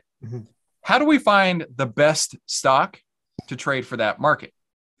too, right? Mm-hmm. How do we find the best stock to trade for that market?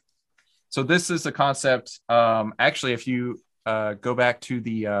 So this is a concept. Actually, if you go back to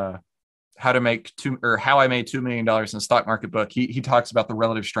the, how I made $2 million in the stock market book, he talks about the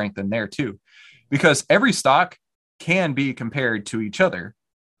relative strength in there too, because every stock can be compared to each other,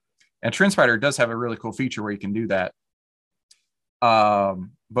 and TrendSpider does have a really cool feature where you can do that.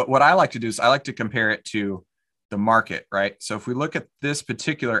 But what I like to do is I like to compare it to the market, right? So if we look at this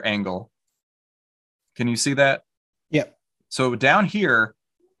particular angle, can you see that? Yep. So down here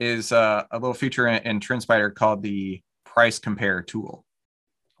is a little feature in TrendSpider called the price compare tool.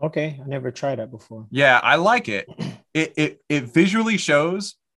 Okay, I never tried that before. Yeah, I like it. It visually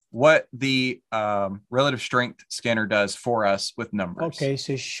shows what the relative strength scanner does for us with numbers. Okay,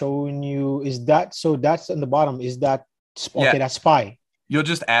 so showing you that's on the bottom. Is that okay? That's SPY. You'll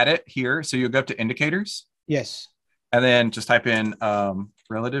just add it here. So you'll go up to indicators. Yes. And then just type in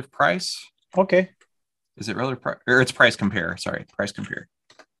relative price. Okay. Is it relative price or it's price compare? Sorry, price compare.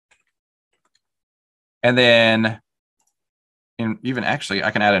 And then even actually, I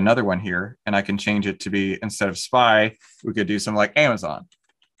can add another one here, and I can change it to be, instead of SPY, we could do something like Amazon.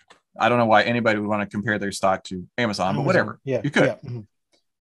 I don't know why anybody would want to compare their stock to Amazon, but whatever. Yeah, you could. Yeah. Mm-hmm.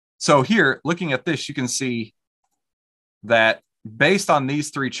 So here, looking at this, you can see that based on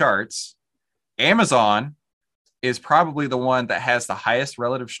these three charts, Amazon is probably the one that has the highest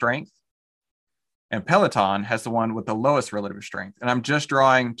relative strength, and Peloton has the one with the lowest relative strength. And I'm just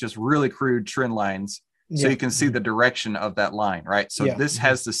drawing just really crude trend lines so you can see the direction of that line, right? So this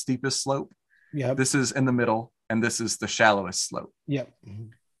has the steepest slope. Yeah. This is in the middle, and this is the shallowest slope. Yeah.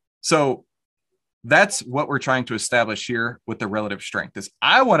 So that's what we're trying to establish here with the relative strength. Is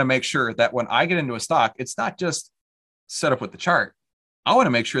I want to make sure that when I get into a stock, it's not just set up with the chart. I want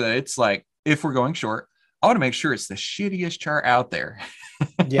to make sure that it's like, if we're going short, I want to make sure it's the shittiest chart out there.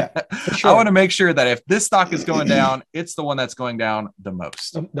 Yeah, for sure. I want to make sure that if this stock is going down, it's the one that's going down the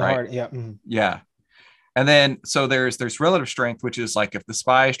most. Right? Hard, yeah. Mm-hmm. Yeah. And then, so there's relative strength, which is like if the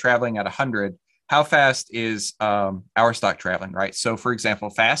SPY is traveling at 100, how fast is our stock traveling, right? So for example,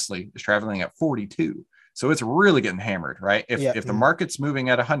 Fastly is traveling at 42. So it's really getting hammered, right? If the market's moving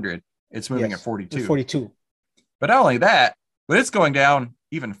at 100, it's moving at 42. 42. But not only that, but it's going down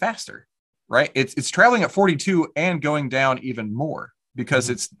even faster, right? It's traveling at 42 and going down even more because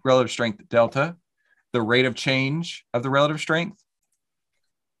it's relative strength delta, the rate of change of the relative strength.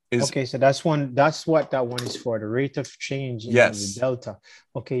 Okay, so that's what that one is for, the rate of change in the delta.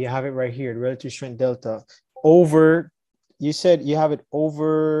 Okay, you have it right here, the relative strength delta over, you said you have it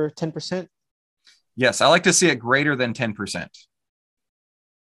over 10%? Yes, I like to see it greater than 10%.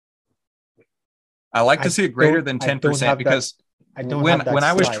 I like to see it greater than 10% because when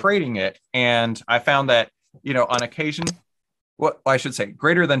I was trading it, and I found that, on occasion, I should say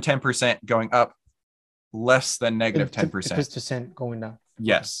greater than 10% going up, less than negative 10%. 10% going down.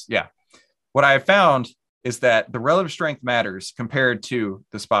 Yes. Yeah. What I have found is that the relative strength matters compared to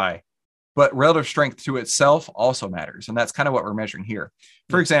the SPY, but relative strength to itself also matters. And that's kind of what we're measuring here.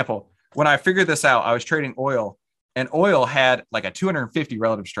 For example, when I figured this out, I was trading oil, and oil had like a 250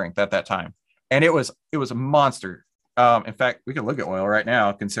 relative strength at that time. And it was a monster. In fact, we can look at oil right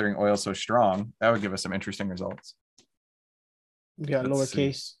now, considering oil is so strong. That would give us some interesting results. Yeah,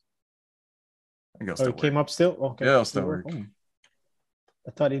 lowercase. It came up still? Okay. Yeah, it'll still work. I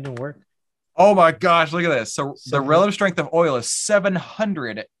thought it didn't work. Oh my gosh, look at this. So the relative strength of oil is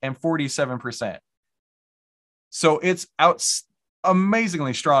 747%. So it's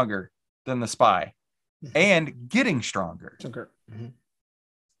amazingly stronger than the SPY and getting stronger.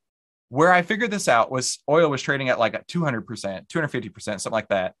 Where I figured this out was oil was trading at like a 200%, 250%, something like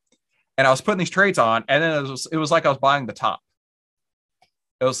that. And I was putting these trades on, and then it was like I was buying the top.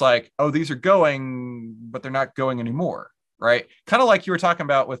 It was like, oh, these are going, but they're not going anymore. Right? Kind of like you were talking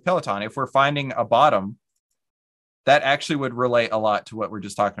about with Peloton. If we're finding a bottom, that actually would relate a lot to what we're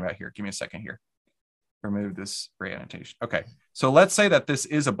just talking about here. Give me a second here. Remove this rate annotation. Okay. So let's say that this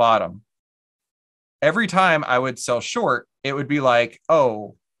is a bottom. Every time I would sell short, it would be like,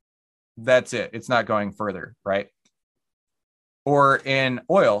 oh, that's it. It's not going further. Right? Or in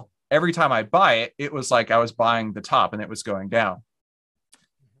oil, every time I buy it, it was like I was buying the top and it was going down.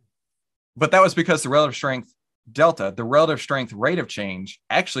 But that was because the relative strength delta, the relative strength rate of change,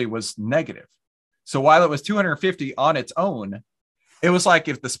 actually was negative. So while it was 250 on its own, it was like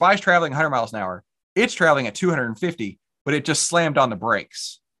if the SPY is traveling 100 miles an hour, it's traveling at 250, but it just slammed on the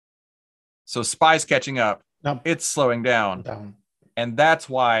brakes. So SPY's catching up, it's slowing down. And that's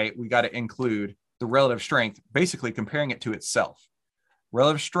why we got to include the relative strength, basically comparing it to itself.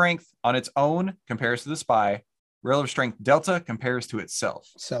 Relative strength on its own compares to the SPY. Relative strength delta compares to itself.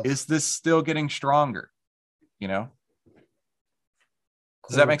 Is this still getting stronger? Does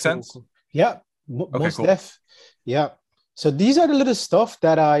that make sense? Cool. Yeah, most def. Yeah. So these are the little stuff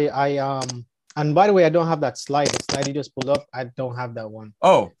that I and by the way, I don't have that slide. The slide you just pulled up, I don't have that one.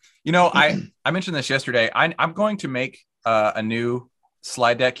 Oh, I mentioned this yesterday. I'm going to make a new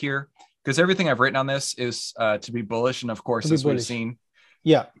slide deck here because everything I've written on this is to be bullish, and of course, as we've seen,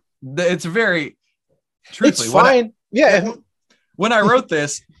 it's very truthfully. It's fine. When I wrote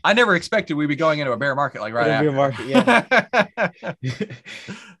this, I never expected we'd be going into a bear market like right after. Bear market,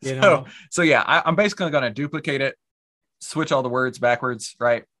 yeah. So yeah, I'm basically going to duplicate it, switch all the words backwards,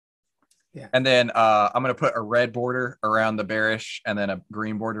 right? Yeah. And then I'm going to put a red border around the bearish, and then a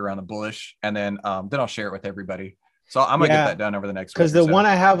green border around the bullish, and then I'll share it with everybody. So I'm gonna get that done over the next week. Because the one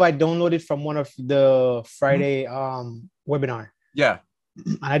I have, I downloaded from one of the Friday webinar. Yeah.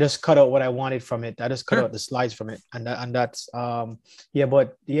 And I just cut out what I wanted from it. I just cut out the slides from it, and that's I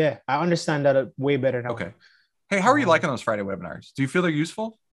understand that way better now. Okay. Hey, how are you liking those Friday webinars? Do you feel they're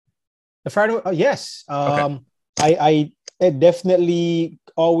useful? The Friday, yes. Okay. I definitely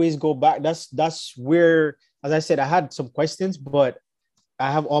always go back. That's where, as I said, I had some questions, but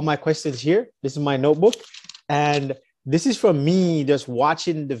I have all my questions here. This is my notebook, and this is from me just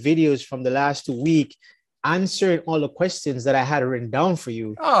watching the videos from the last 2 weeks, answering all the questions that I had written down for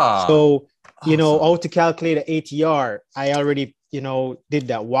you. Ah, So, how awesome. to calculate an ATR, I already, did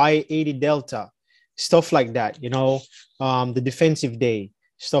that. Why 80 delta, stuff like that. The defensive day,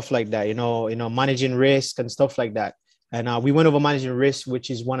 stuff like that. Managing risk and stuff like that. And we went over managing risk, which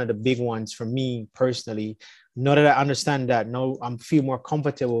is one of the big ones for me personally. Now that I understand that, now I'm feel more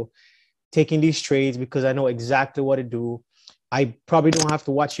comfortable taking these trades because I know exactly what to do. I probably don't have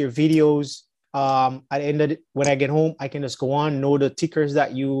to watch your videos. At the end of when I get home, I can just go on, know the tickers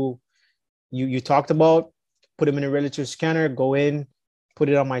that you talked about, put them in a relative scanner, go in, put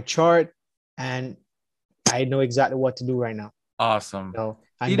it on my chart, and I know exactly what to do right now. Awesome.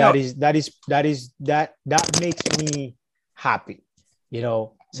 And You that know, is that makes me happy.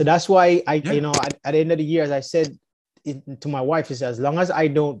 So that's why I yeah. at the end of the year, as I said to my wife, is as long as I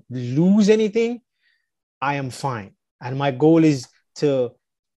don't lose anything, I am fine. And my goal is to,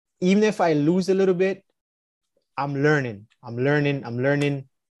 even if I lose a little bit, I'm learning,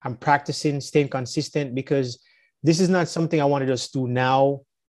 I'm practicing, staying consistent, because this is not something I want to just do now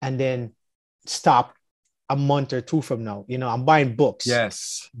and then stop a month or two from now. I'm buying books.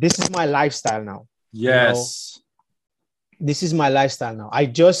 Yes. This is my lifestyle now. you know Yes. this is my lifestyle now. I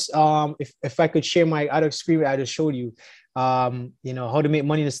just if I could share my other screen I just showed you, how to make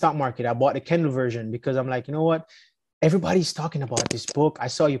money in the stock market. I bought the Kindle version because I'm like, you know what, everybody's talking about this book. I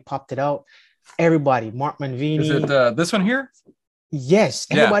saw you popped it out. Everybody, Mark Is it Manvini. this one here? Yes,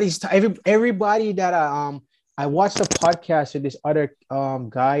 Yeah. everybody that I watched a podcast with this other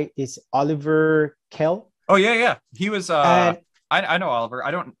guy. It's Oliver Kell. Oh yeah, yeah. He was And I know Oliver.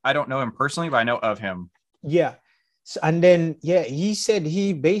 I don't know him personally, but I know of him. yeah. So, and then yeah, he said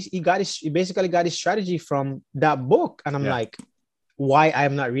he basically got his strategy from that book. And I'm Yeah. like, why I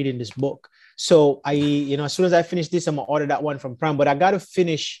am not reading this book? So as soon as I finish this, I'm gonna order that one from Prime. But I gotta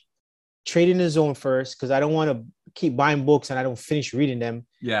finish Trading the Zone first, because I don't want to keep buying books and I don't finish reading them.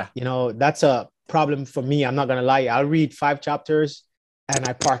 Yeah. That's a problem for me. I'm not gonna lie. I'll read 5 chapters and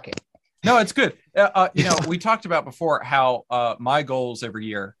I park it. No, it's good. We talked about before how my goals every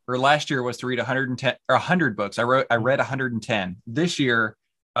year or last year was to read 110 or 100 books. I read 110. This year,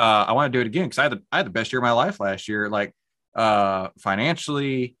 I want to do it again because I had the best year of my life last year, like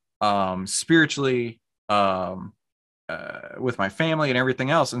financially, spiritually, with my family and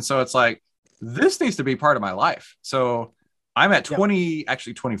everything else. And so it's like this needs to be part of my life. So I'm at Yep.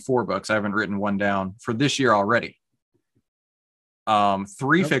 24 books. I haven't written one down for this year already.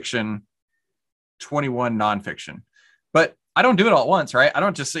 Three Yep. fiction, 21 nonfiction. But I don't do it all at once, right? I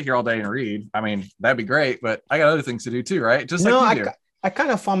don't just sit here all day and read. I mean, that'd be great, but I got other things to do too, right? Just like No, you I do. I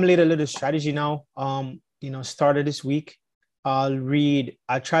kind of formulated a little strategy now. Started this week. I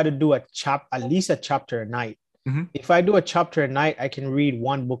try to do at least a chapter a night. Mm-hmm. If I do a chapter a night, I can read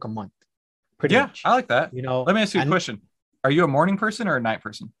one book a month, pretty Yeah, much. I like that. Let me ask you a And question. Are you a morning person or a night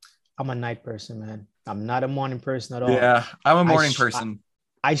person? I'm a night person, man. I'm not a morning person at all. Yeah, I'm a I morning sh- I, person.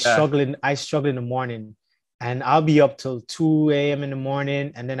 I Yeah. struggle in the morning, and I'll be up till 2 a.m. in the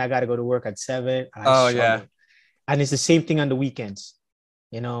morning, and then I got to go to work at 7. And I Oh, yeah. struggle, and it's the same thing on the weekends.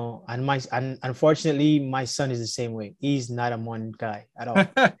 And unfortunately, my son is the same way. He's not a morning guy at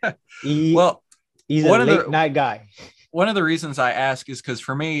all. He Well, he's a one of late the night guy. one of the reasons I ask is because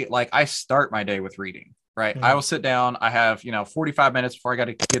for me, like I start my day with reading, right? I will sit down. I have, 45 minutes before I got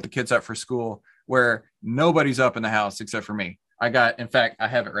to get the kids up for school where nobody's up in the house except for me. In fact, I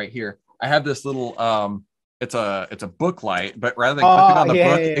have it right here. I have this little, it's a book light, but rather than clipping Oh on the yeah,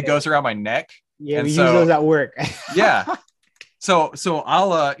 book, yeah, it goes around my neck. yeah. And We use those so, at work. yeah. So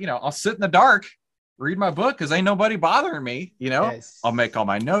I'll, I'll sit in the dark, read my book because ain't nobody bothering me, Yes. I'll make all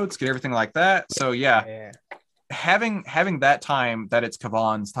my notes, get everything like that. So yeah, Yeah. having that time that it's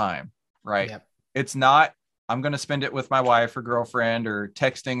Kavan's time, right? Yep. It's not I'm going to spend it with my wife or girlfriend or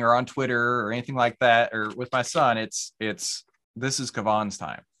texting or on Twitter or anything like that or with my son. It's this is Kavan's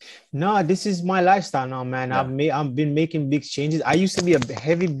time. No, this is my lifestyle now, man. Yeah. I've been making big changes. I used to be a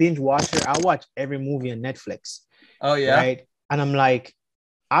heavy binge watcher. I watch every movie on Netflix, Oh yeah. right? And I'm like,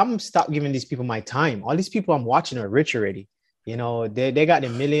 I'm stop giving these people my time. All these people I'm watching are rich already. They got the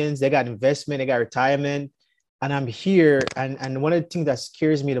millions, they got investment, they got retirement, and I'm here. And one of the things that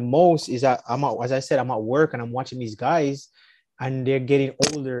scares me the most is that as I said, I'm at work and I'm watching these guys, and they're getting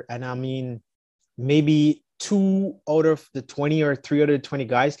older. And I mean, maybe 2 out of the 20 or 3 out of the 20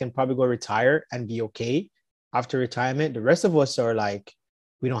 guys can probably go retire and be okay after retirement. The rest of us are like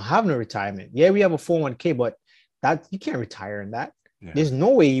We don't have no retirement. Yeah, we have a 401k, but that you can't retire in that. Yeah. There's no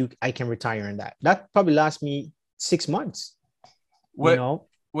way I can retire in that. That probably lasts me 6 months.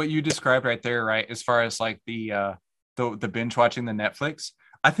 What you described right there, right? As far as like the binge watching the Netflix,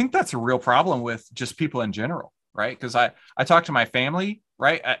 I think that's a real problem with just people in general, right? Because I talk to my family,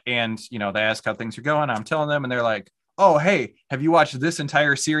 right? And they ask how things are going. I'm telling them, and they're like, "Oh, hey, have you watched this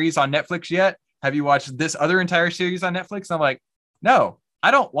entire series on Netflix yet? Have you watched this other entire series on Netflix?" And I'm like, "No,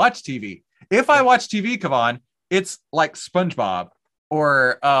 I don't watch TV. If I watch TV, Kavan, it's like SpongeBob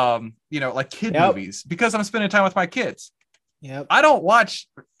or like kid movies because I'm spending time with my kids. Yep. I don't watch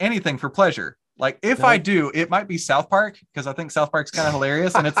anything for pleasure. Like if I do, it might be South Park because I think South Park's kind of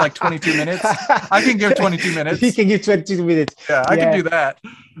hilarious and it's like 22 minutes. I can give 22 minutes. You can give 22 minutes. Yeah, I can do that.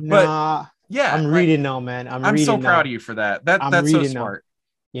 Nah, but yeah, I'm reading now, man. I'm so proud of you for that. That's so smart.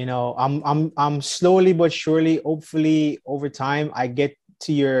 Now. I'm slowly but surely, hopefully over time, I get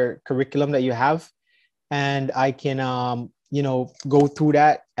to your curriculum that you have, and I can go through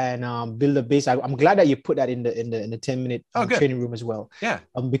that and build a base. I'm glad that you put that in the 10-minute training room as well. Yeah.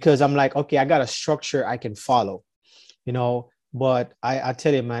 Because I'm like, okay, I got a structure I can follow, but I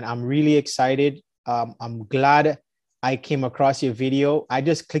tell you, man, I'm really excited. I'm glad I came across your video. I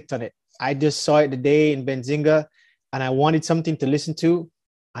just clicked on it. I just saw it today in Benzinga and I wanted something to listen to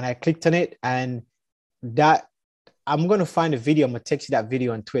and I clicked on it, and that I'm going to find a video. I'm going to text you that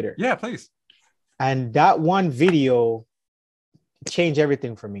video on Twitter. Yeah, please. And that one video changed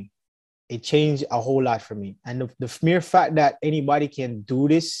everything for me. It changed a whole lot for me. And the mere fact that anybody can do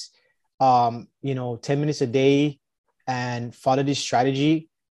this, 10 minutes a day and follow this strategy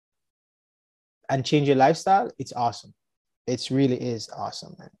and change your lifestyle, it's awesome. It really is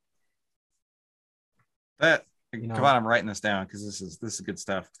awesome, man. Come on, I'm writing this down because this is good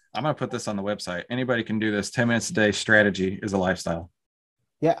stuff. I'm going to put this on the website. Anybody can do this. 10 minutes a day strategy is a lifestyle.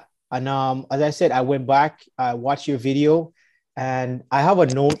 Yeah. And as I said, I went back, I watched your video, and I have a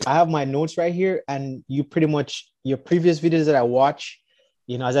note. I have my notes right here. And you pretty much, your previous videos that I watch,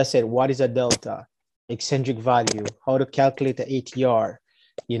 as I said, what is a delta, eccentric value, how to calculate the ATR,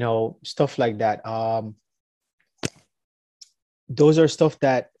 stuff like that. Those are stuff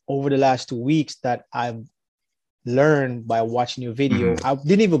that over the last 2 weeks that I've learned by watching your video. I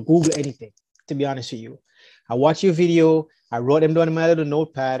didn't even Google anything, to be honest with you. I watched your video, I wrote them down in my little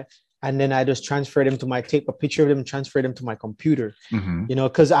notepad, and then I just transferred them to take a picture of them, transferred them to my computer,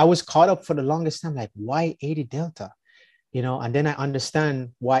 because I was caught up for the longest time, like, why 80 delta? And then I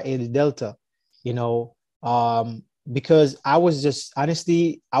understand why 80 delta, because I was just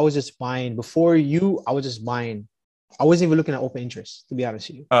buying before you. I was just buying. I wasn't even looking at open interest, to be honest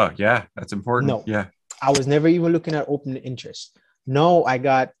with you. Oh, yeah, that's important. No, yeah. I was never even looking at open interest. No, I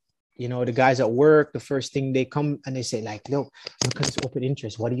got, the guys at work, the first thing they come and they say, like, look at this open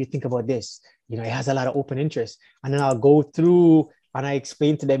interest. What do you think about this? It has a lot of open interest. And then I'll go through and I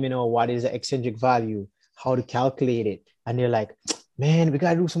explain to them, what is the eccentric value, how to calculate it. And they're like, man, we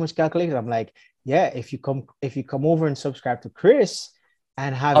got to do so much calculation. I'm like, yeah, if you come over and subscribe to Chris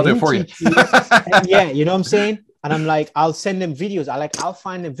and have I'll do it for you. yeah, you know what I'm saying? And I'm like, I'll send them videos. I'll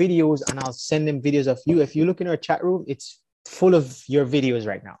find the videos and I'll send them videos of you. If you look in our chat room, it's full of your videos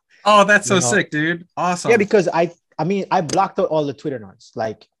right now. Oh, that's so sick, dude. Awesome. Yeah, because I blocked out all the Twitter noise.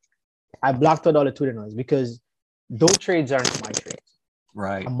 Like, I blocked out all the Twitter noise because those trades aren't my trades.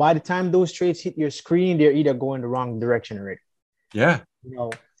 Right. And by the time those trades hit your screen, they're either going the wrong direction already. Yeah.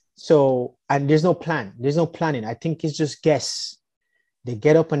 So, and there's no plan. There's no planning. I think it's just guess. They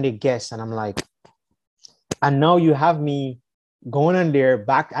get up and they guess. And I'm like, and now you have me going on there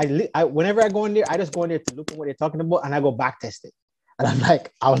back. Whenever I go in there, I just go in there to look at what they're talking about and I go back test it. And I'm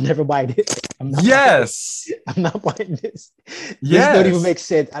like, I'll never buy this. I'm not buying this. This don't even make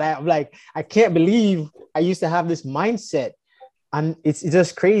sense. And I'm like, I can't believe I used to have this mindset. And it's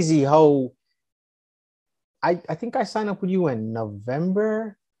just crazy how I think I signed up with you in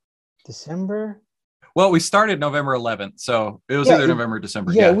November, December. Well, we started November 11th. So it was either November or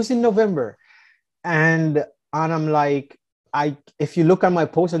December. Yeah, it was in November. And I'm like, if you look at my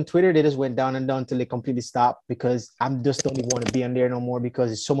posts on Twitter, they just went down and down until they completely stopped because I'm just don't even want to be on there no more because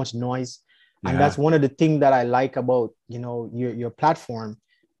there's so much noise. Yeah. And that's one of the things that I like about, your platform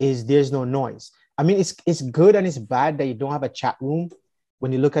is there's no noise. I mean, it's good and it's bad that you don't have a chat room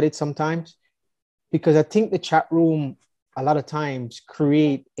when you look at it sometimes, because I think the chat room a lot of times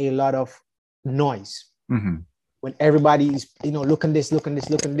create a lot of noise when everybody's, look at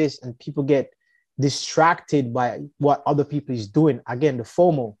this, and people get distracted by what other people is doing. Again, the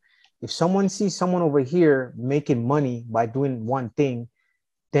FOMO. If someone sees someone over here making money by doing one thing,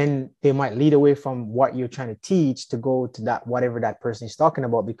 then they might lead away from what you're trying to teach to go to that whatever that person is talking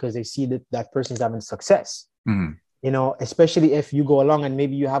about, because they see that that person is having success. Mhm. You know, especially if you go along and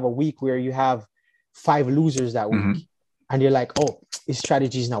maybe you have a week where you have 5 losers that week, Mhm. and you're like, oh, this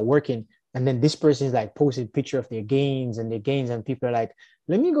strategy is not working. And then this person is like posting picture of their gains, and people are like,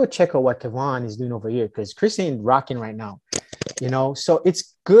 let me go check out what Kevon is doing over here, because Chris ain't rocking right now. You know, so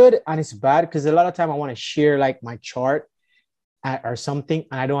it's good and it's bad, because a lot of time I want to share like my chart or something,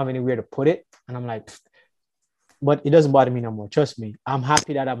 and I don't have anywhere to put it, and I'm like, but it doesn't bother me no more. Trust me, I'm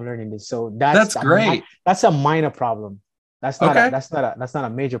happy that I'm learning this. So That's great. That's a minor problem. That's not Okay. that's not a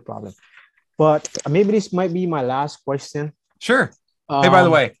major problem. But maybe this might be my last question. Sure. Hey, by the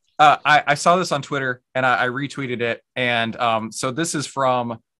way, I saw this on Twitter and I retweeted it. And so this is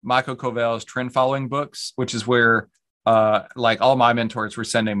from Michael Covel's Trend Following Books, which is where like all my mentors were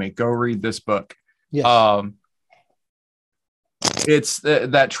sending me, go read this book. Yes. It's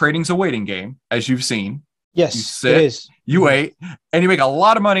that trading's a waiting game, as you've seen. Yes, You sit, it is. you wait, and you make a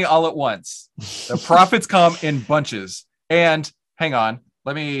lot of money all at once. The profits come in bunches. And hang on,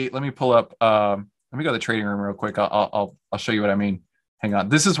 let me pull up. Let me go to the trading room real quick. I'll show you what I mean. Hang on,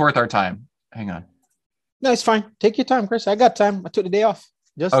 this is worth our time. Hang on. No, it's fine. Take your time, Chris. I got time. I took the day off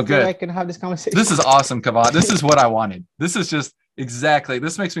just so good. I can have this conversation. This is awesome, Kevon. This is what I wanted. This is just exactly.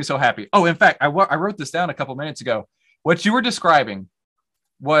 This makes me so happy. Oh, in fact, I wrote this down a couple minutes ago. What you were describing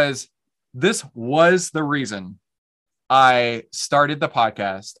was the reason I started the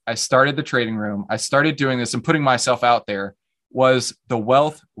podcast. I started the trading room. I started doing this and putting myself out there, was the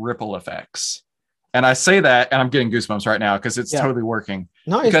wealth ripple effects. And I say that, and I'm getting goosebumps right now because it's totally working.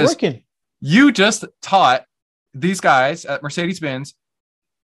 No, it's working. You just taught these guys at Mercedes-Benz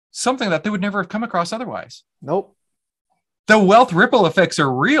something that they would never have come across otherwise. Nope. The wealth ripple effects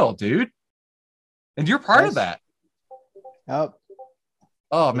are real, dude. And you're part of that. Yep.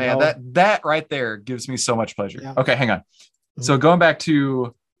 Oh man, that right there gives me so much pleasure. Yeah. Okay, hang on. So going back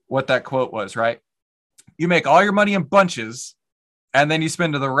to what that quote was, right? You make all your money in bunches, and then you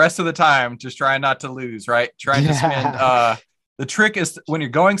spend the rest of the time just trying not to lose, right? Trying to spend. The trick is when you're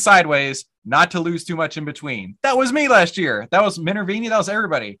going sideways, not to lose too much in between. That was me last year. That was Minervini. That was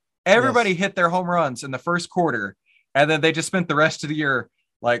everybody. Everybody hit their home runs in the first quarter, and then they just spent the rest of the year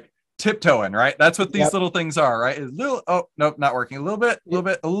like tiptoeing, right? That's what these little things are, right? A little, oh nope, not working. A little bit,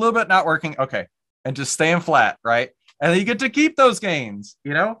 not working. Okay, and just staying flat, right? And then you get to keep those gains,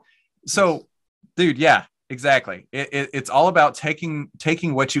 you know. So, dude, yeah, exactly. It's all about taking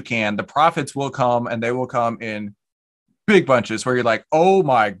what you can. The profits will come, and they will come in big bunches where you're like, oh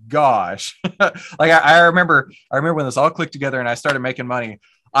my gosh. Like I remember when this all clicked together and I started making money.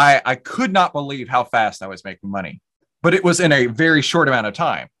 I could not believe how fast I was making money, but it was in a very short amount of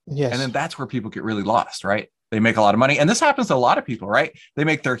time. Yes. And then that's where people get really lost, right? They make a lot of money. And this happens to a lot of people, right? They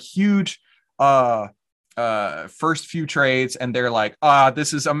make their huge first few trades and they're like,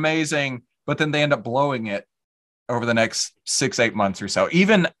 this is amazing. But then they end up blowing it over the next 6-8 months or so.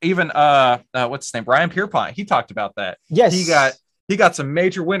 Even what's his name? Brian Pierpont. He talked about that. Yes. He got some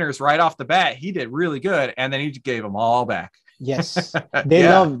major winners right off the bat. He did really good. And then he gave them all back. Yes. They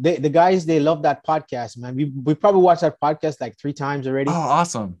love the guys. They love that podcast, man. We probably watched that podcast like 3 times already. Oh,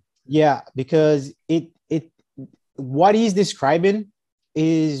 awesome. Yeah. Because what he's describing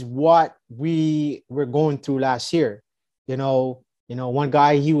is what we were going through last year. You know, one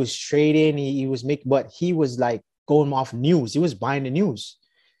guy, he was trading, he was making, but he was like going off news. He was buying the news.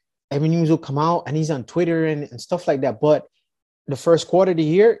 Every news will come out and he's on Twitter and stuff like that. But the first quarter of the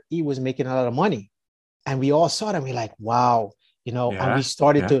year, he was making a lot of money. And we all saw that. We're like, wow, and we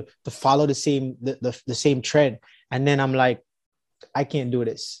started to follow the same trend. And then I'm like, I can't do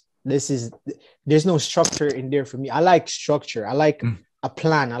this. There's no structure in there for me. I like structure. I like a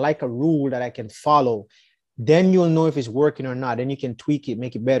plan. I like a rule that I can follow. Then you'll know if it's working or not. Then you can tweak it,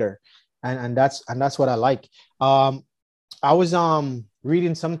 make it better. And that's what I like. I was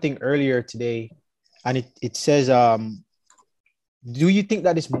reading something earlier today, and it says, do you think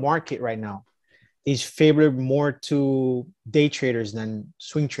that this market right now is favored more to day traders than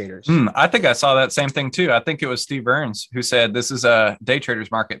swing traders? I think I saw that same thing too. I think it was Steve Burns who said this is a day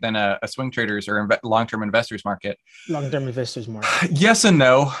traders market than a swing traders or long-term investors market. Long-term investors market. Yes and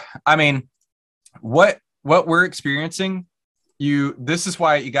no. I mean, what we're experiencing, this is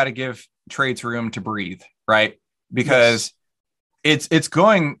why you got to give trades room to breathe, right? Because it's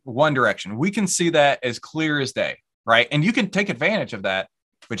going one direction. We can see that as clear as day, right? And you can take advantage of that.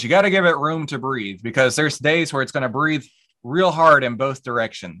 But you got to give it room to breathe, because there's days where it's going to breathe real hard in both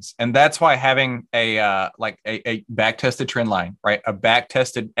directions. And that's why having a back-tested trend line, right? A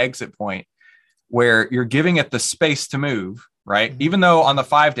back-tested exit point where you're giving it the space to move, right? Even though on the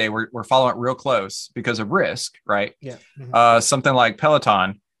 5-day we're following it real close because of risk, right? Yeah. Something like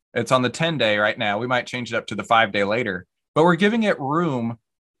Peloton, it's on the 10-day right now. We might change it up to the 5-day later, but we're giving it room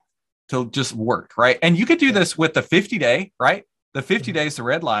to just work, right? And you could do this with the 50-day, right? The 50 days, the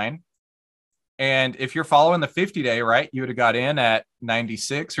red line. And if you're following the 50-day, right, you would have got in at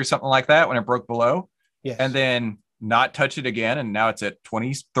 96 or something like that when it broke below. Yes. And then not touch it again. And now it's at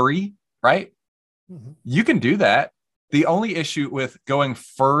 23, right? You can do that. The only issue with going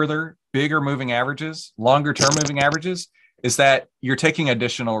further, bigger moving averages, longer term moving averages, is that you're taking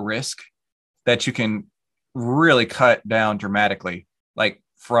additional risk that you can really cut down dramatically. Like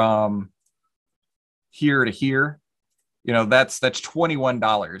from here to here, that's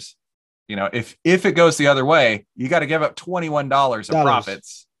 $21. If it goes the other way, you got to give up $21 of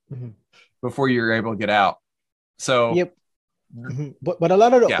profits before you're able to get out. So, yep. But a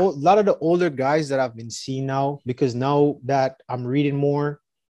lot of the older guys that I've been seeing now, because now that I'm reading more,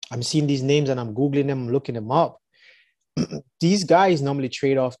 I'm seeing these names and I'm Googling them, looking them up. These guys normally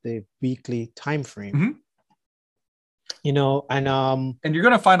trade off the weekly time frame. And you're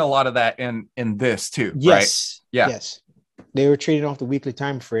going to find a lot of that in this too. Yes. Right? Yeah. Yes. They were trading off the weekly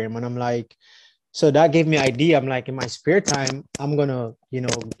time frame. And I'm like, so that gave me an idea. I'm like, in my spare time, I'm going to,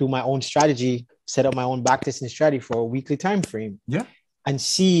 do my own strategy, set up my own backtesting strategy for a weekly time frame. Yeah. And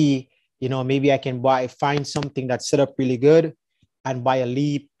see, maybe I can find something that's set up really good and buy a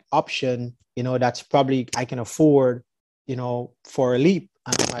leap option, that's probably I can afford, for a leap.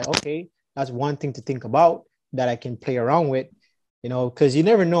 And I'm like, okay, that's one thing to think about that I can play around with, because you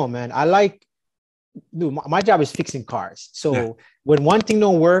never know, man. Dude, my job is fixing cars. So when one thing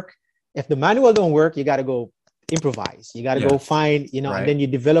don't work, if the manual don't work, you got to go improvise. You got to go find, and then you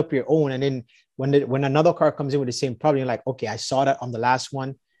develop your own. And then when another car comes in with the same problem, you're like, okay, I saw that on the last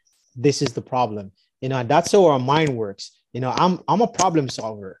one. This is the problem. And that's how our mind works. I'm a problem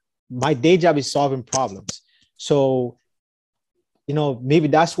solver. My day job is solving problems. So, maybe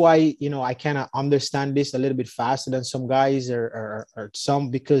that's why, I kind of understand this a little bit faster than some guys or some,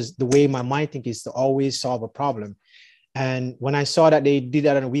 because the way my mind thinks is to always solve a problem. And when I saw that they did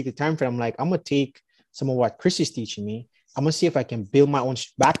that on a weekly time frame, I'm like, I'm going to take some of what Chris is teaching me. I'm going to see if I can build my own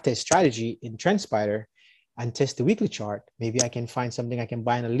backtest strategy in TrendSpider and test the weekly chart. Maybe I can find something I can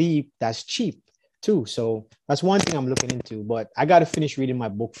buy in a leap that's cheap too. So that's one thing I'm looking into, but I got to finish reading my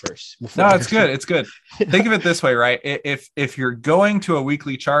book first. No, it's good. It's good. Think of it this way, right? If you're going to a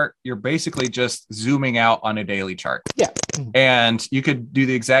weekly chart, you're basically just zooming out on a daily chart. Yeah. And you could do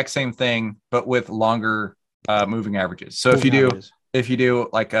the exact same thing, but with longer moving averages. So if you do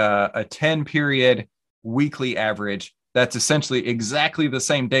like a 10 period weekly average, that's essentially exactly the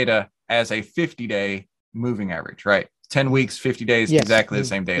same data as a 50-day moving average, right? 10 weeks, 50 days, exactly the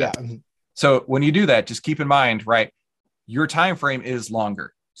same data. Yeah. So when you do that, just keep in mind, right, your time frame is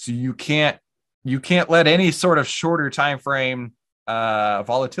longer. So you can't let any sort of shorter time frame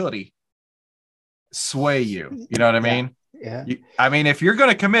volatility sway you. You know what I mean? Yeah. If you're going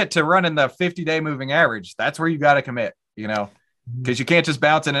to commit to running the 50-day moving average, that's where you got to commit, because you can't just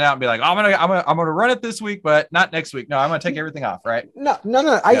bounce in and out and be like, I'm gonna run it this week, but not next week. No, I'm gonna take everything off, right? No.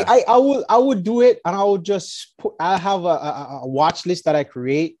 Yeah. I would do it, and I would just I have a watch list that I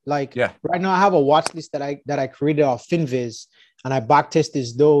create. Like right now, I have a watch list that I created off Finviz, and I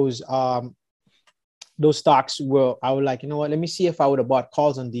backtested those stocks. I would like, let me see if I would have bought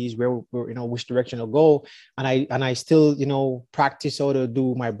calls on these, where which direction it'll go, and I still practice how to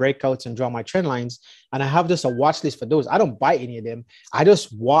do my breakouts and draw my trend lines. And I have just a watch list for those. I don't buy any of them. I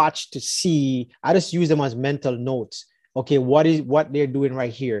just watch to see. I just use them as mental notes. Okay, what they're doing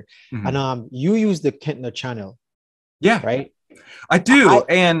right here. Mm-hmm. And you use the Kentner channel. Yeah. Right? I do.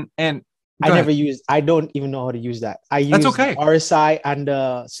 And I don't even know how to use that. I use RSI and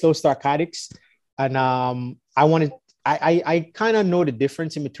slow stochastics. And I kind of know the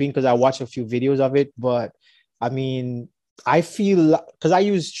difference in between because I watched a few videos of it. But I feel because I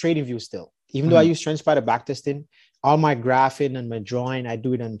use TradingView still. Even though I use TrendSpider backtesting, all my graphing and my drawing, I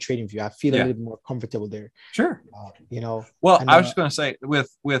do it on TradingView. I feel a little bit more comfortable there. Sure. Well, I was just going to say with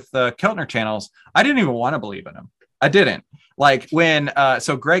Keltner channels, I didn't even want to believe in them. I didn't. Like when,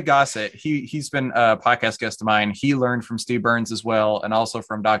 so Greg Gossett, he's been a podcast guest of mine. He learned from Steve Burns as well, and also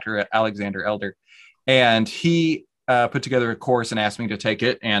from Dr. Alexander Elder. And he put together a course and asked me to take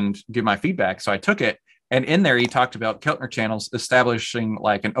it and give my feedback. So I took it. And in there, he talked about Keltner channels establishing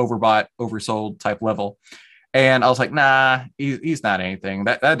like an overbought, oversold type level. And I was like, nah, he's not anything.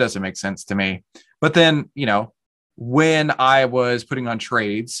 That doesn't make sense to me. But then, when I was putting on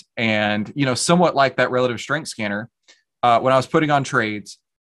trades and, somewhat like that relative strength scanner, when I was putting on trades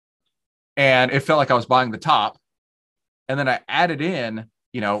and it felt like I was buying the top and then I added in,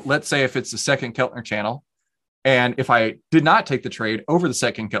 let's say if it's the second Keltner channel, and if I did not take the trade over the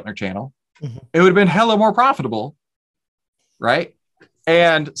second Keltner channel, it would have been hella more profitable, right?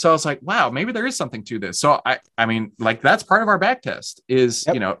 And so I was like, wow, maybe there is something to this. So I mean, like, that's part of our back test is,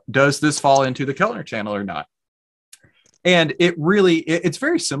 does this fall into the Keltner channel or not? And it's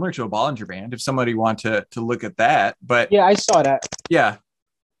very similar to a Bollinger Band if somebody wanted to look at that. But yeah, I saw that. Yeah,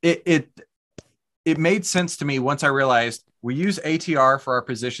 it made sense to me once I realized we use ATR for our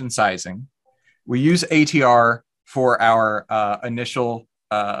position sizing. We use ATR for our initial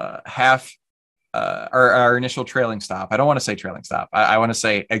half or our initial trailing stop. I don't want to say trailing stop. I want to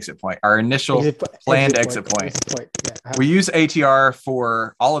say exit point. Our initial planned exit point. Yeah. We use ATR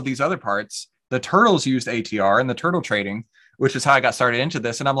for all of these other parts. The turtles used ATR and the turtle trading, which is how I got started into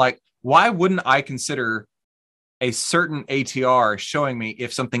this. And I'm like, why wouldn't I consider a certain ATR showing me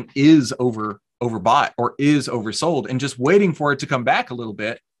if something is overbought or is oversold, and just waiting for it to come back a little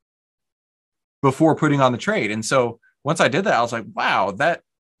bit before putting on the trade? And so once I did that, I was like, wow, that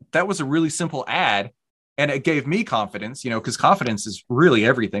was a really simple ad. And it gave me confidence, because confidence is really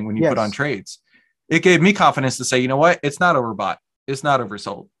everything when you put on trades. It gave me confidence to say, you know what? It's not overbought. It's not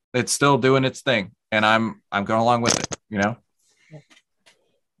oversold. It's still doing its thing. And I'm going along with it,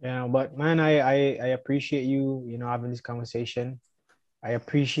 Yeah, but man, I appreciate you, having this conversation. I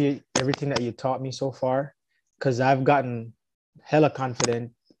appreciate everything that you taught me so far, because I've gotten hella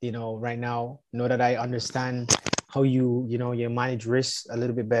confident, right now, that I understand how you manage risks a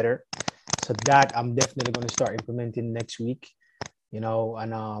little bit better. So that I'm definitely going to start implementing next week,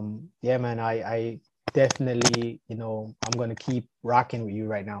 and yeah, man, I definitely, I'm going to keep rocking with you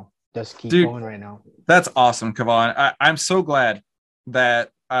right now. Just keep going right now. That's awesome, Kevon. I'm so glad that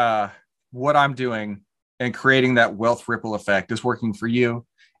what I'm doing and creating that wealth ripple effect is working for you,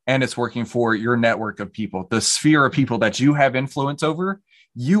 and it's working for your network of people, the sphere of people that you have influence over.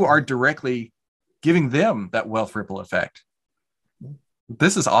 You are directly giving them that wealth ripple effect.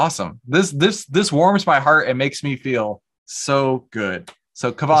 This is awesome. This warms my heart and makes me feel so good.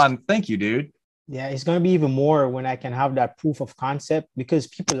 So Kevon, thank you, dude. Yeah, it's going to be even more when I can have that proof of concept, because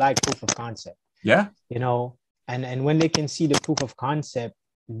people like proof of concept. Yeah. And when they can see the proof of concept,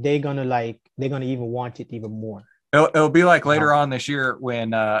 they're going to even want it even more. It'll be like later on this year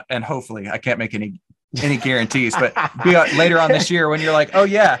when, and hopefully I can't make any guarantees, but be later on this year when you're like, oh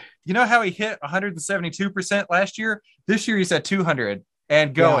yeah, you know how he hit 172% last year? This year he's at 200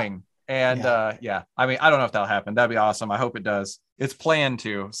 and going. Yeah. And I mean, I don't know if that'll happen. That'd be awesome. I hope it does. It's planned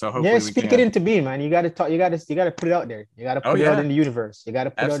to. So hopefully speak it into being, man. You got to talk. You got to put it out there. You got to put it out in the universe. You got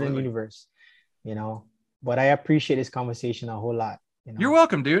to put it out in the universe. But I appreciate this conversation a whole lot. You're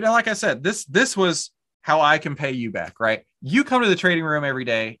welcome, dude. And like I said, this was how I can pay you back, right? You come to the trading room every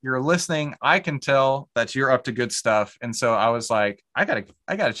day. You're listening. I can tell that you're up to good stuff. And so I was like, I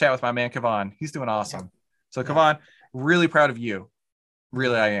gotta chat with my man Kevon. He's doing awesome. Yeah. So Kevon, really proud of you.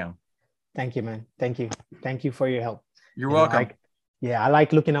 Really, I am. Thank you, man. Thank you for your help. You're welcome. I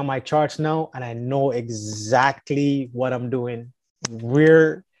like looking at my charts now, and I know exactly what I'm doing,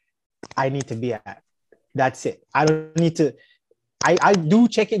 where I need to be at. That's it. I don't need to. I do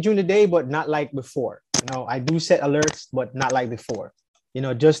check it during the day, but not like before. I do set alerts, but not like before.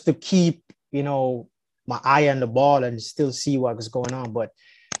 Just to keep, my eye on the ball and still see what's going on. But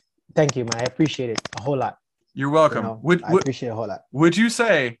thank you, man. I appreciate it a whole lot. You're welcome. I appreciate it a whole lot. Would you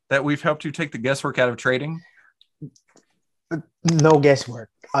say that we've helped you take the guesswork out of trading? No guesswork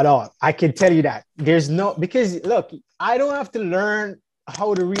at all. I can tell you that. Because look, I don't have to learn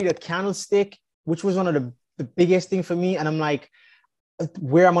how to read a candlestick, which was one of the biggest thing for me. And I'm like,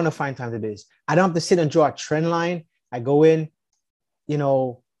 where I'm going to find time to do this? I don't have to sit and draw a trend line. I go in,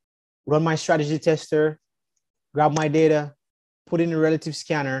 run my strategy tester, grab my data, put in the relative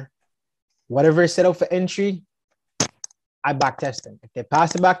scanner, whatever is set up for entry, I back test them. If they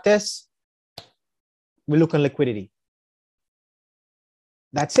pass the back test, we look on liquidity.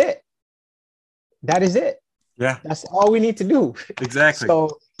 That's it. That is it. Yeah. That's all we need to do. Exactly.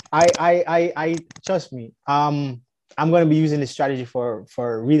 So I trust me. I'm going to be using this strategy for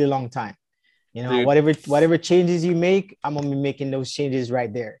a really long time. Dude. Whatever changes you make, I'm going to be making those changes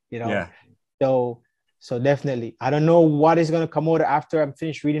right there, Yeah. So definitely, I don't know what is going to come out after I'm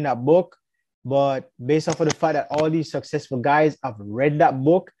finished reading that book, but based off of the fact that all these successful guys have read that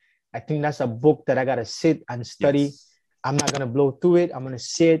book, I think that's a book that I got to sit and study. Yes. I'm not going to blow through it. I'm going to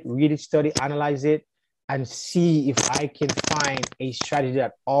sit, read it, study, analyze it, and see if I can find a strategy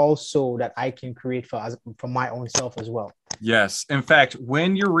that I can create for my own self as well. Yes. In fact,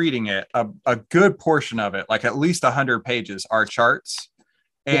 when you're reading it, a good portion of it, like at least 100 pages, are charts.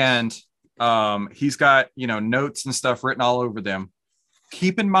 And He's got, notes and stuff written all over them.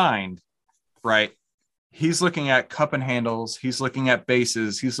 Keep in mind, right? He's looking at cup and handles. He's looking at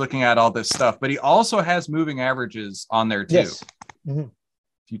bases. He's looking at all this stuff, but he also has moving averages on there too. Yes. Mm-hmm.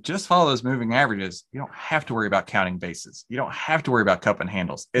 If you just follow those moving averages, you don't have to worry about counting bases. You don't have to worry about cup and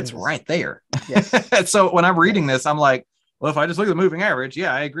handles. It's right there. Yes. So when I'm reading this, I'm like, well, if I just look at the moving average,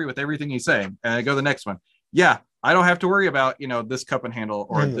 yeah, I agree with everything he's saying. And I go to the next one. Yeah, I don't have to worry about, this cup and handle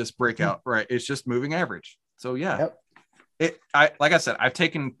or this breakout, right? It's just moving average. So yeah, like I said, I've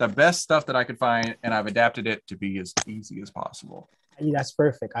taken the best stuff that I could find and I've adapted it to be as easy as possible. That's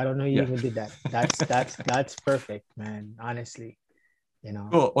perfect. I don't know you even did that. That's perfect, man. Honestly,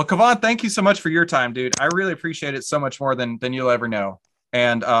 Cool. Well, Kevon, thank you so much for your time, dude. I really appreciate it so much more than you'll ever know.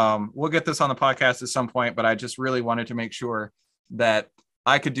 And we'll get this on the podcast at some point, but I just really wanted to make sure that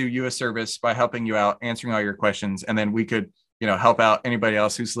I could do you a service by helping you out, answering all your questions, and then we could, help out anybody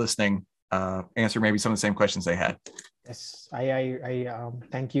else who's listening, answer maybe some of the same questions they had. Yes, I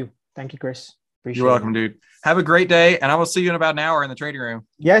thank you, Chris. Appreciate You're welcome, dude. Have a great day, and I will see you in about an hour in the trading room.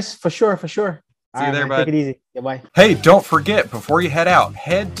 Yes, for sure. See you there, bud. Take it easy. Goodbye. Hey, don't forget, before you head out,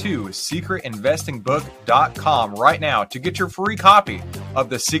 head to secretinvestingbook.com right now to get your free copy of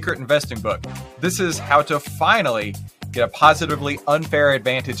The Secret Investing Book. This is how to finally get a positively unfair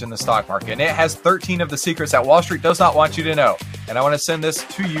advantage in the stock market. And it has 13 of the secrets that Wall Street does not want you to know. And I want to send this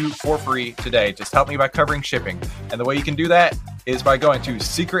to you for free today. Just help me by covering shipping. And the way you can do that is by going to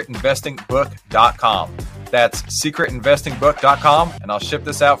secretinvestingbook.com. That's secretinvestingbook.com, and I'll ship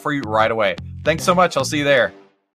this out for you right away. Thanks so much. I'll see you there.